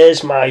yeah,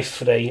 there's my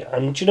 3,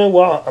 and do you know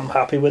what? I'm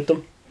happy with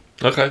them.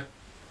 Okay.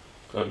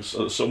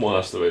 So someone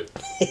has to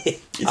be.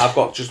 I've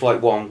got just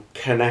like one,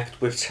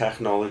 connect with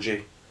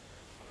technology.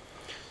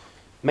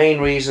 Main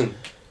reason,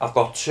 I've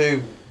got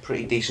 2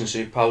 pretty decent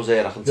superpowers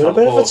here. I can You're a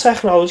bit of a teleport.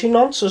 technology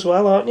nonce as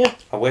well, aren't you?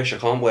 I wish I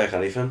can't work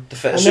anything.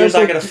 As And soon as I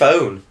there's get a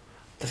phone,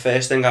 the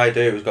first thing I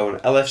do is go on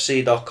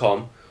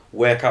lfc.com,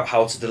 work out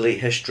how to delete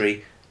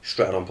history,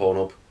 straight on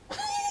Pornhub.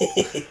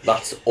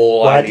 That's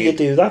all Why I do need. you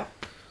do that?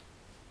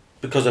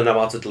 Because I know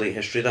how to delete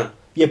history then.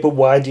 Yeah, but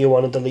why do you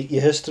want to delete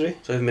your history?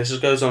 So if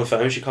Mrs. goes on the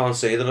phone, she can't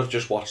see that I've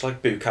just watched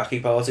like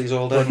bukkake parties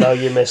all day. But now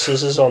your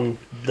missus is on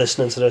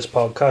listening to this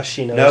podcast.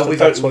 She knows No, that we've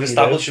that's what you do.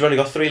 established you've only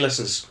got 3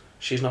 listens.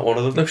 She's not one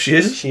of them. No, she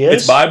is. She is.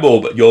 It's my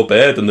your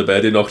bed, and the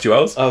bed who knocked you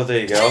out. Oh, there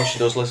you go. She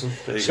does listen.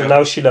 There you So go.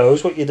 now she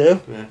knows what you do.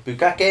 Yeah.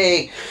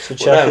 Bukkake. So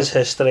check Well, no. his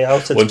history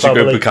out. It's Once you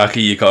probably, go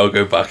bukkake, you can't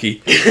go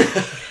backy.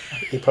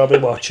 he probably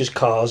watches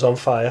cars on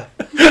fire.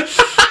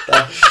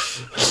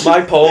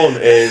 My porn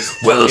is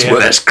World's fucking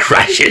worst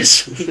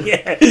crashes.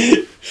 Yeah.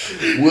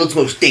 world's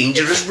most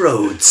dangerous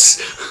roads.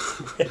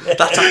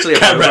 That's actually a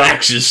Camera program.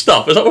 action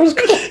stop. Is that what it's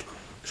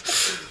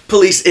called?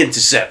 Police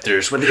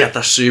interceptors. When they get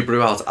that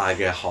Subaru out, I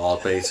get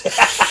hard, mate.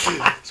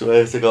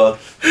 Swear to God.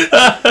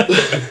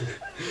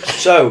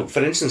 So,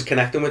 for instance,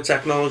 connecting with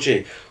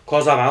technology,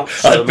 because I'm out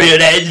so I'd be much.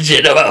 an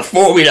engine of a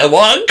Formula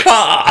 1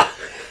 car.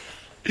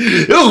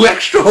 Oh,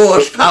 extra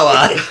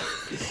horsepower.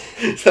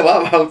 So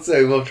I'm out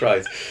so much,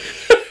 right?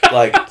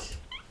 Like,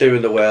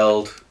 doing the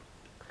world,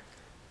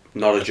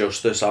 not a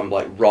justice. I'm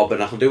like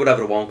robbing. I can do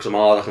whatever I want because I'm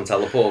hard. I can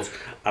teleport.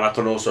 And I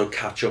can also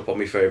catch up on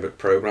my favourite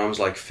programmes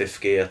like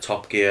Fifth Gear,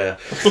 Top Gear,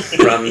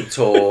 Grand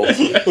Tour,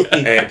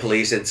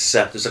 Police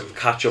Interceptors. I can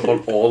catch up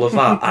on all of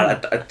that.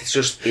 And it's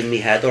just in my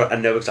head, or I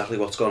know exactly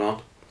what's going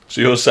on.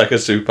 So your second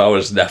superpower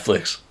is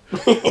Netflix.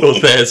 Or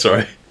third,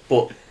 sorry.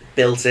 But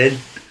built in,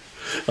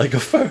 Like a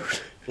phone.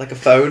 like a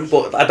phone.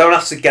 But I don't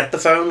have to get the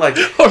phone. Like,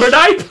 Or an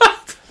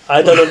iPad.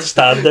 I don't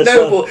understand this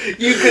no, one. but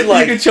you can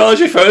like. You can charge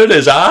your phone in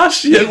his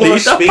ass. You You don't want need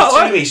to that speak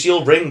power. to me, so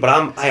you'll ring, but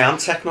I am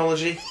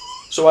technology.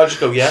 So I just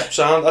go, yeah,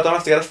 sound. I don't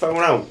have to get a phone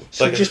out.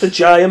 So just a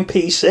giant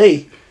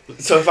PC.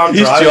 So if I'm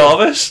He's driving,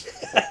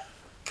 Jarvis.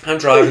 I'm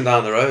driving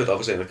down the road,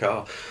 obviously in a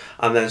car,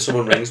 and then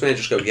someone rings me and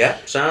just go, yeah,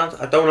 sound.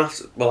 I don't have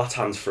to. Well, that's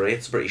hands free.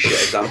 It's a pretty shit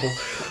example.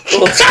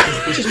 But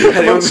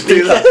anyone can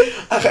do that.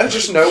 I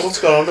just know what's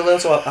going on in the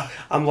world. So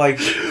I'm like,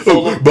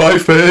 full of, My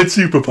third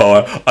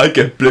superpower, I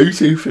get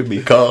Bluetooth in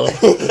my car.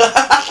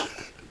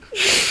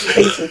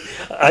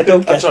 I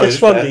don't get sorry,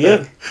 this one, do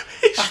you?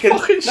 I can,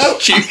 fucking no,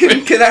 I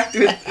can connect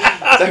with.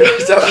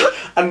 So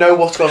I know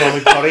what's going on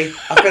with Corrie.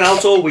 I've been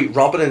out all week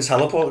robbing and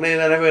teleporting in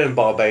and everywhere in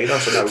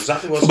Barbados. I know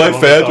exactly what's My going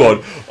on. third with Corrie.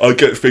 one, I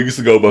get things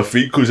to go on my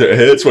feet because it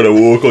hurts when I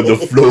walk on the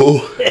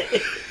floor.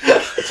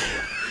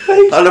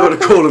 I'm not going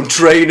to call them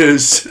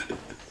trainers.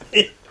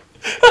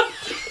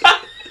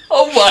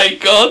 Oh my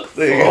god.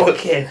 There you go.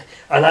 Fucking.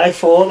 And I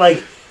thought,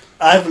 like,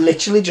 I've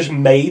literally just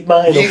made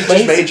mine You up, just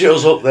mate. made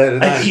yours up there,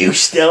 didn't And you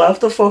still have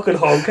the fucking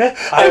honker.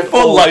 I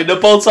thought lightning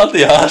bolts at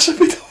the arse of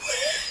me.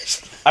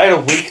 I had a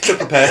week to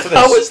prepare for this.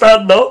 How is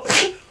that not?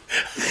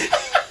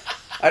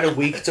 I had a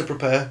week to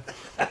prepare.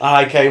 And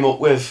I came up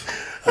with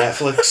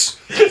Netflix.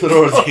 There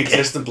already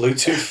existed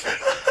Bluetooth.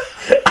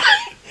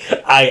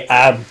 I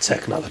am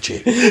technology.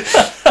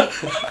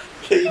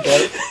 There you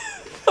go.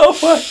 Oh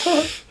my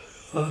god.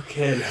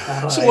 Fucking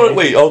hell. So what,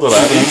 wait, hold on,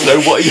 I need to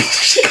know what you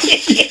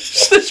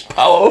use this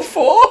power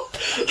for.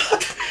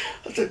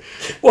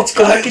 What's Do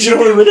going you know to do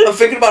with what? I'm it?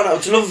 thinking about it.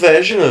 It's another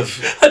version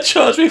of I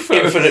charge me for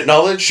infinite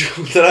knowledge. I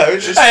don't know,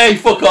 it's just... Hey,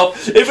 fuck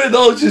off. Infinite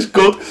knowledge is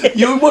good.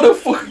 You want to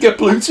fucking get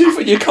Bluetooth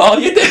in your car,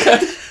 you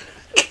dickhead.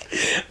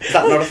 Is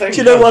that not a thing? Do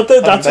you know what,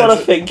 though? That's what I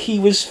invented- think he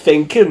was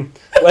thinking.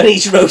 When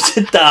he's wrote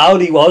it down,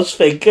 he was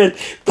thinking.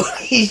 But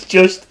he's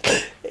just...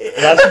 It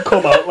hasn't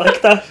come out like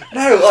that.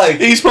 No, like...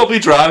 He's probably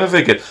driving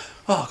thinking,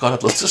 oh god,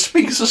 I'd love to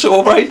speak to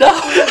someone right now.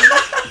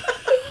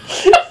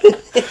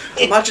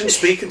 Imagine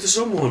speaking to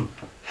someone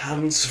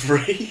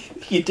hands-free.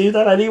 You do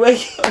that anyway.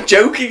 I'm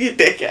joking, you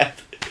dickhead.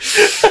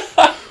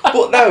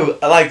 But no,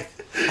 like,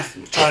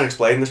 I'm trying to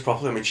explain this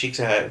properly. My cheeks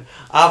are hurting.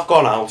 I've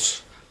gone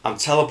out. I'm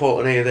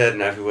teleporting here, there,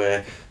 and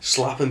everywhere,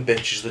 slapping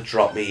bitches that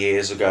dropped me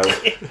years ago.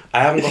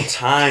 I haven't got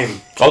time.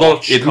 Hold on,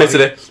 he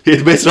admitted it. He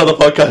admitted on the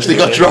podcast he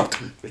got dropped.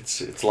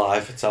 It's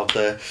live. It's out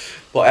there.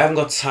 But I haven't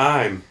got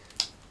time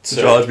To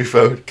charge me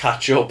phone.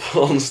 catch up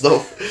on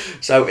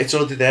stuff. So it's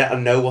already there. I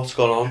know what's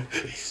going on.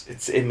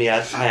 It's in my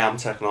head. I am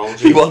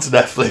technology. He wants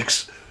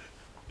Netflix.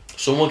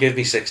 Someone will give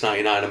me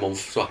 $6.99 a month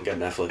so I can get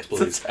Netflix,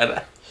 please. It's a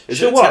tenner. Is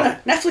So it a what?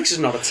 tenner? Netflix is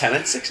not a tenner.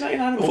 It's $6.99 a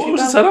month. What you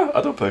was a know. tenner?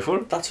 I don't pay for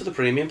it. That's for the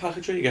premium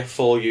package where you get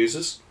 4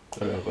 users. I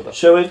don't know about that.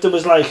 So if there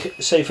was like,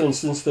 say for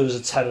instance, there was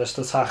a terrorist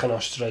attack in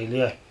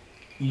Australia,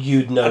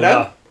 you'd know, I know.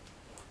 that.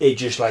 It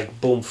just like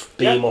beam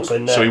Yeah. up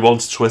in there. So he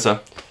wants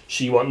Twitter.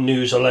 So you want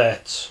news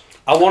alerts.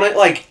 I want it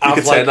like You have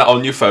could like. turn that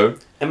on your phone.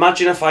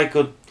 Imagine if I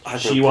could. I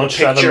So don't you know, want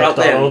put a picture Trevor out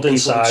there and McDonald people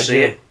inside could see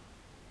you? it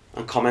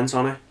and comment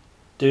on it.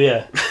 Do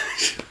you?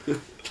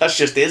 That's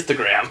just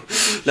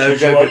Instagram. No,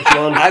 Do you want- joking. do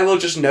you want- I will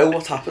just know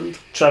what happened.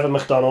 Trevor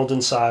McDonald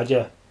inside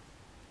you.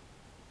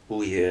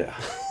 Oh yeah.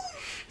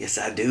 Yes,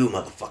 I do,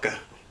 motherfucker.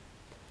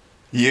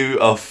 You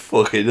are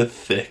fucking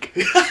thick.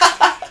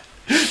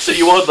 So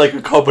you want like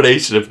a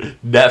combination of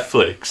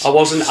Netflix? I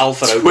wasn't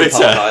Alpha Open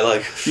Twitter. I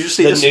like You just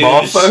need The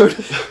a news.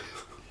 smartphone.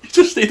 You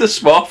just need a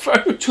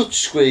smartphone. touch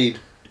screen.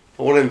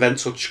 I want to invent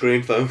touch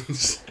screen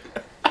phones.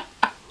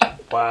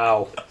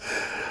 Wow.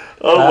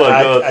 Oh my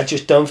god. I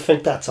just don't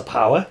think that's a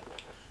power.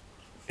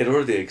 It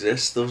already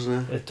exists, doesn't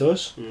it? It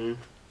does.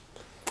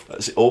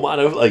 See, all man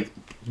have like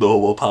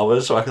normal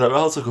powers, so I can have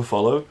else I can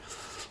follow.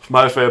 For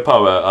my favourite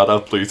power, I'd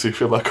have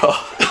Bluetooth in my car.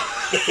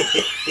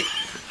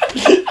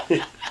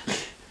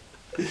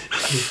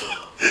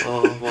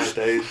 Oh my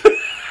days.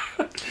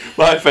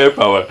 My favourite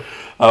power,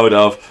 I would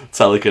have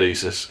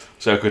telekinesis,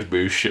 so I could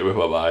move shit with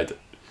my mind.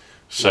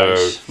 So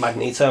Nice.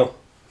 Magneto.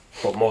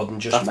 But more than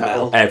just That's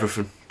metal. metal.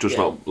 everything, just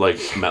Yeah. not like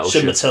metal So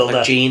shit. Matilda.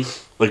 Like Jean.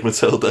 Like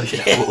Matilda,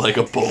 yeah, but like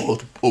a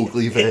bored,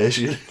 ugly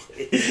version.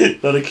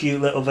 Not a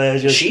cute little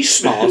version. She's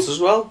smart as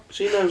well.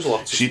 She knows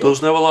lots of She stuff.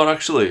 does know a lot,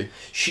 actually.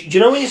 Do you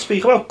know when you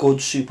speak about good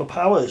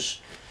superpowers?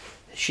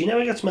 She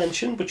never gets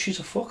mentioned, but she's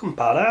a fucking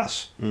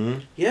badass.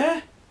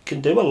 Yeah.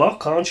 Can do a lot,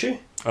 can't she?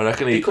 I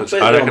reckon You could I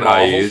fit in a reckon I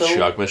Marvel use film.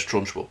 Shag Miss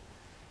Trunchbull.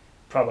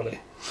 Probably.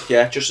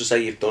 Yeah, just to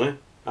say you've done it.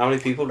 How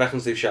many people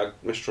reckons they've shagged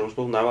Miss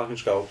Trunchbull? No, I can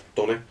just go,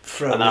 done it.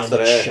 Throw And me after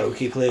in the that,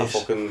 chokey, I please.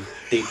 fucking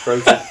deep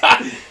throat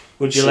it.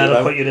 Would you let her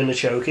Pseudo. put you in the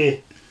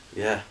chokey?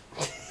 Yeah.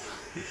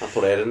 I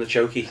put her in the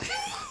chokey.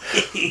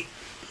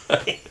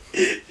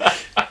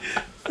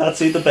 That's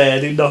who the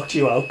bird who knocked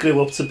you out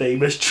grew up to be,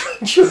 Miss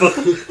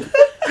Trunchbull.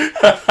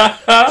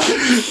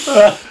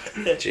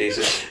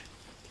 Jesus.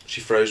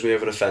 She throws me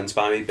over the fence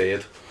by me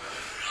beard.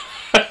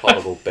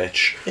 Horrible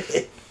bitch.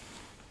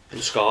 I'm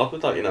scarred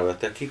with that, you know. I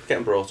keep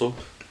getting brought up.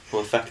 I'm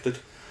affected.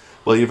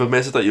 Well, you've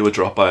admitted that you were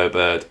dropped by a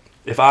bird.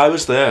 If I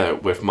was there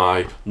with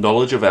my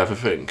knowledge of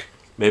everything,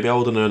 maybe I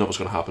would have known that was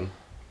going to happen.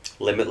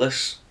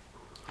 Limitless.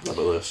 Look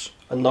at this.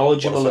 A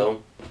knowledge What a of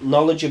film.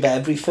 knowledge of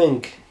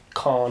everything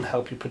can't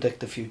help you predict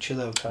the future,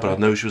 though. Can But it? I'd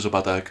know she was a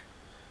bad egg.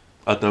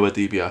 I'd know her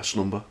DBS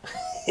number.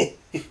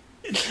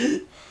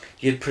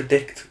 You'd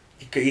predict.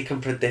 You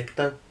can predict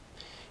though.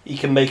 You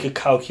can make a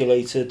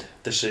calculated.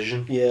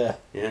 Decision. Yeah.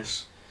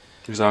 Yes.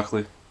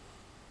 Exactly.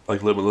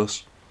 Like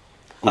Limitless.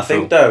 I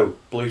think though,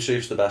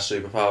 Bluetooth's the best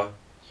superpower.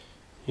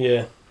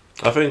 Yeah.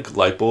 I think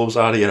light bulbs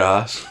out of your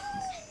ass.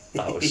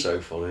 That was so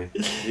funny.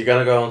 You're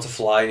gonna go on to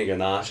fly and you're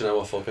gonna, nah, do you know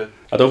what, fuck it.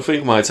 I don't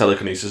think my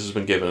telekinesis has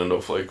been given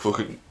enough like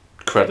fucking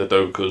credit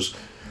though, because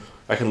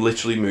I can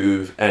literally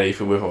move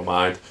anything with my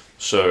mind.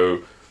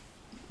 So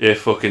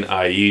if fucking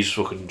IE's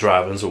fucking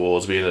driving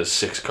towards me in his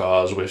 6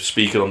 cars with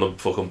speaking on the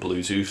fucking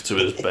Bluetooth to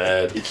his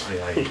bed,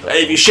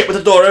 hey, if you shit with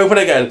the door open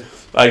again,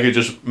 I could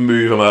just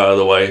move him out of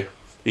the way.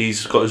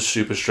 He's got his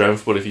super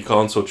strength, but if he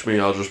can't touch me,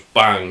 I'll just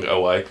bang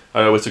away.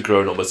 I know it's a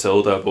grown up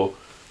Matilda, but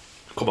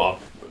come on,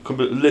 I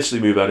can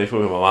literally move anything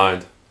with my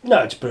mind. No,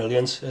 it's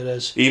brilliant. It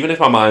is. Even if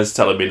my mind's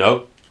telling me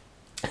no.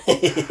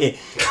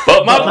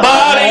 But my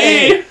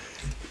body!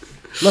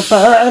 My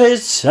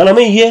body's telling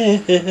me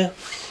yeah.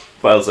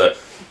 Well, sir,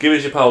 give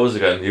us your powers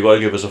again. You've got to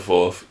give us a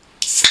 4th.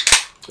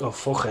 Oh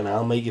fucking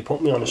hell, mate! You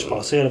put me on the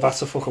spot here. If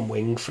that's a fucking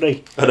wing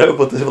free, I know,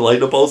 but the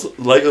light up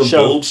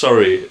bulb,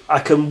 sorry. I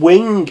can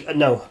wing.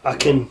 No, I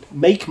can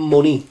make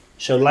money.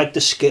 So like the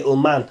Skittle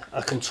man,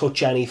 I can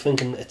touch anything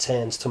and it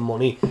turns to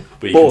money.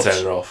 But you can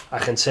turn it off. I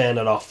can turn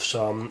it off,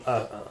 so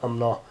I'm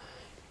not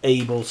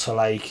able to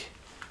like.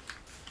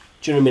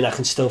 Do you know what I mean? I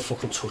can still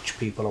fucking touch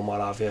people and what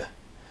have you.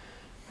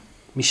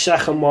 My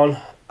second one,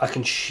 I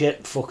can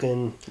shit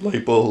fucking.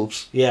 Light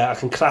bulbs. Yeah, I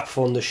can clap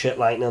thunder, shit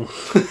lightning.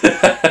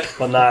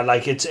 But nah,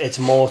 like it's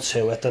more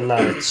to it than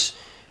that. It's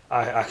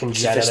I can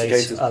generate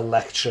Sophisticated.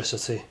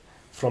 electricity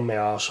from my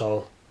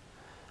arsehole,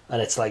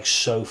 and it's like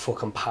so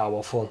fucking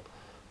powerful.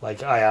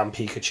 Like I am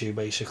Pikachu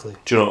basically.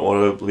 Do you not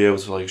want to be able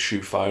to like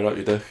shoot fire out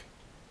your dick?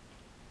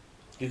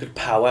 You could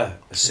power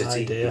a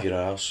city idea. with your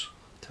house.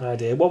 It's an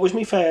idea. What was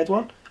my third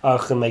one? Oh,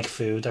 I can make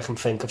food. I can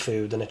think of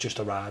food and it just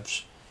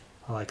arrives.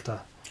 I like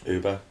that.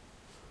 Uber.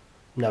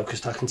 No,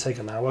 because that can take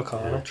an hour,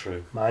 can't Yeah, it?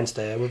 true. Mine's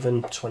there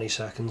within 20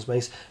 seconds,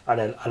 mate.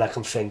 And I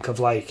can think of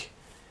like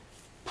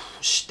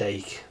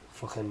steak.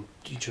 Fucking,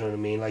 do you know what I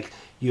mean? Like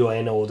you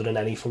ain't ordering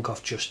anything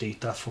off Just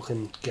Eat. That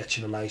fucking gets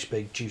you a nice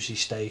big juicy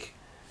steak.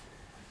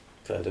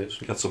 Fair dues.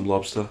 Get some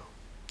lobster.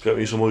 Get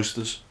me some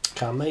oysters.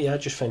 Can mate? Yeah,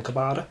 just think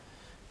about it.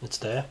 It's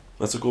there.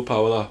 That's a good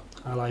power, that.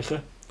 I like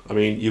it. I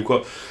mean,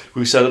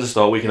 we said at the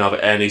start we can have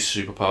any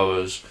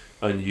superpowers,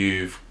 and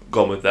you've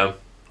gone with them.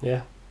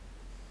 Yeah.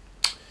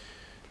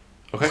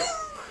 Okay.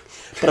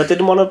 But I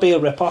didn't want to be a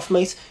rip-off,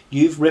 mate.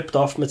 You've ripped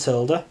off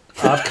Matilda.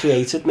 I've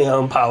created my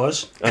own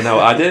powers. And now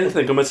I didn't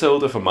think of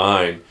Matilda for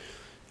mine.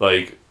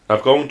 Like,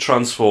 I've gone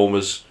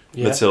Transformers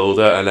Yeah.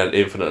 Matilda, and then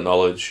infinite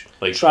knowledge.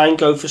 Like Try and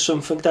go for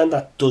something then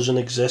that doesn't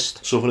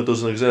exist. something that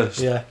doesn't exist.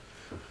 Yeah.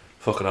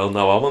 Fucking hell,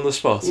 now I'm on the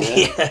spot.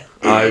 Yeah.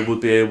 I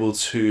would be able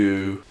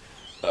to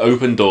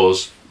open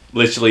doors.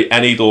 Literally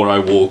any door I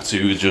walk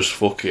to just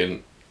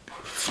fucking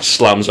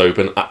slams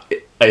open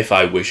if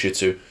I wish it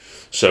to.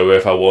 So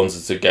if I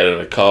wanted to get in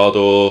a car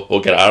door,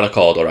 or get out of a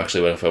car door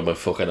actually, if I'm a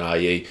fucking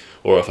IE,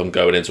 or if I'm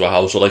going into a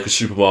house or like a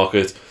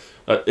supermarket,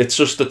 it's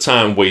just the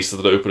time wasted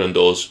at opening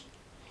doors.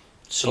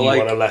 So you like-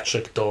 want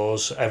electric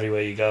doors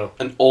everywhere you go.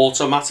 An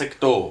automatic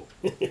door.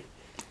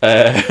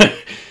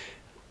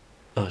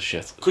 Oh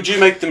shit. Could you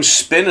make them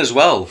spin as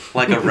well?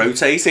 Like a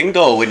rotating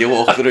door when you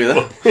walk through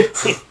them?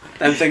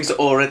 Them things that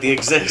already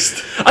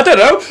exist. I don't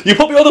know. You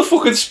put me on the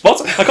fucking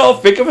spot. I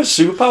can't think of a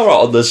superpower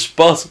on the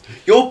spot.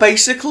 You're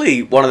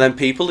basically one of them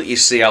people that you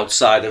see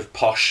outside of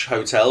posh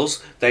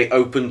hotels. They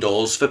open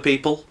doors for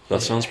people.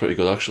 That sounds pretty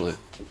good, actually.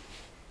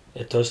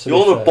 It does.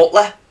 You're the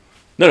butler.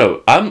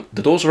 No.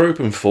 The doors are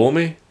open for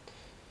me.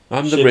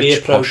 I'm So the if he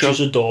rich posh.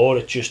 approaches a door,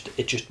 it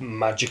just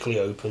magically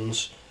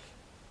opens.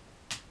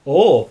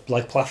 Or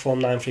like platform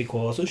 9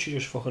 3/4, you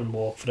just fucking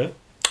walk through.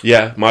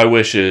 Yeah, my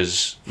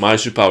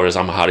superpower is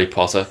I'm Harry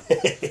Potter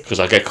because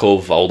I get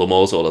called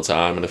Voldemort all the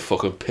time and it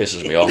fucking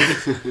pisses me off.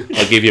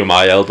 I'll give you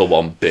my elder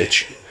one,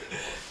 bitch.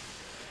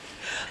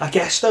 I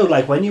guess though,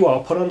 like when you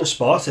are put on the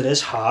spot, it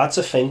is hard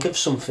to think of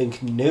something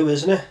new,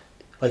 isn't it?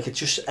 Like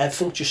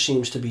everything just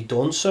seems to be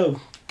done. So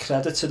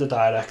credit to the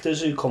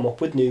directors who come up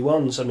with new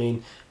ones. I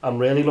mean, I'm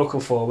really looking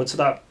forward to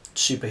that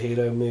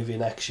superhero movie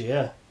next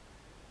year.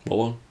 What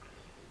one?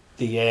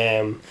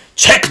 The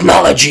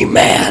Technology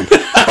Man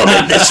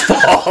coming this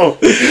fall,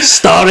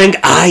 starring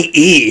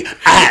IE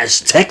as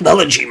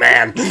Technology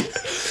Man.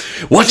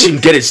 Watch him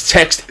get his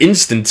text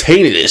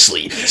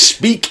instantaneously,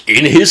 speak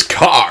in his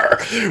car,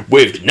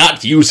 with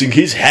not using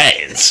his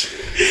hands.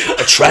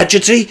 A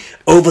tragedy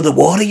over the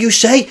water, you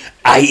say?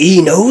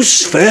 IE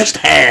knows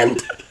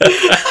firsthand.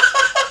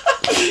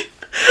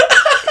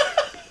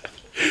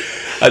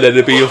 And then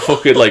there'd be a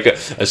fucking, like,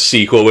 a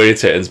sequel where he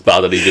turns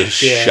bad and he just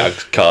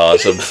shags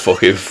cars and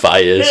fucking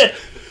fires.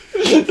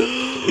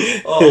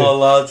 Oh,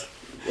 lad.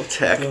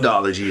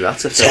 Technology,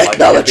 that's a film.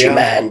 Technology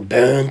Man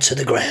burned to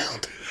the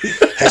ground.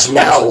 Has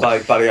now By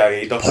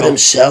BarryIE.com. put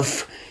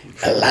himself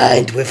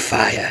aligned with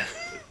fire.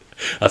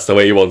 That's the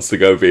way he wants to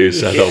go, be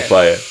set on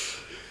fire.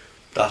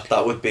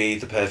 That would be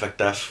the perfect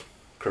death.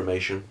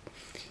 Cremation.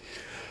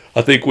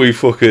 I think we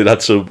fucking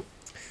had some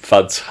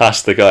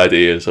fantastic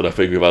ideas and I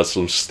think we've had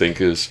some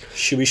stinkers.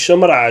 Should we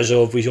summarise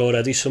or have we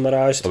already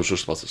summarised? I was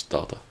just about to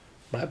start that.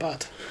 My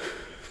bad.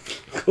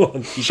 Go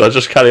on. Should I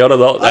just carry on and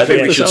not I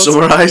think edit we this should out?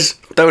 summarise.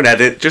 Don't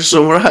edit, just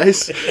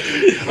summarise.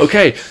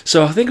 Okay,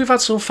 so I think we've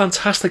had some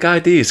fantastic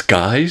ideas,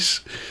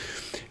 guys.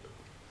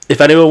 If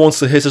anyone wants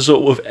to hit us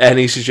up with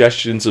any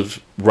suggestions of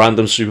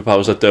random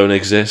superpowers that don't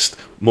exist,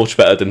 much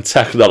better than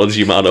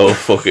Technology Man or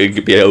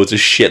fucking be able to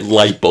shit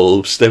light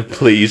bulbs, then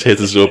please hit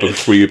us up at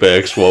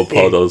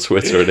FreeBergs1Pod on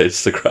Twitter and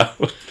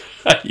Instagram.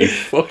 You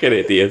fucking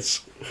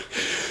idiots.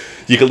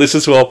 You can listen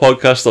to our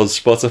podcast on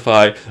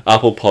Spotify,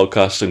 Apple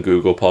Podcasts and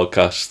Google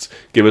Podcasts.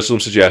 Give us some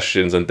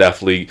suggestions and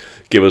definitely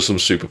give us some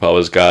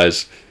superpowers,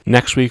 guys.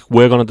 Next week,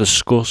 we're going to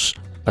discuss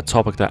a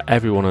topic that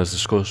everyone has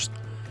discussed.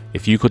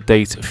 If you could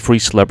date 3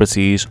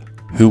 celebrities,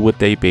 who would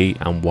they be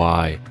and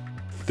why?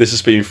 This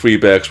has been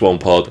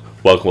FreeBergs1Pod.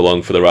 Welcome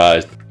along for the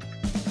ride.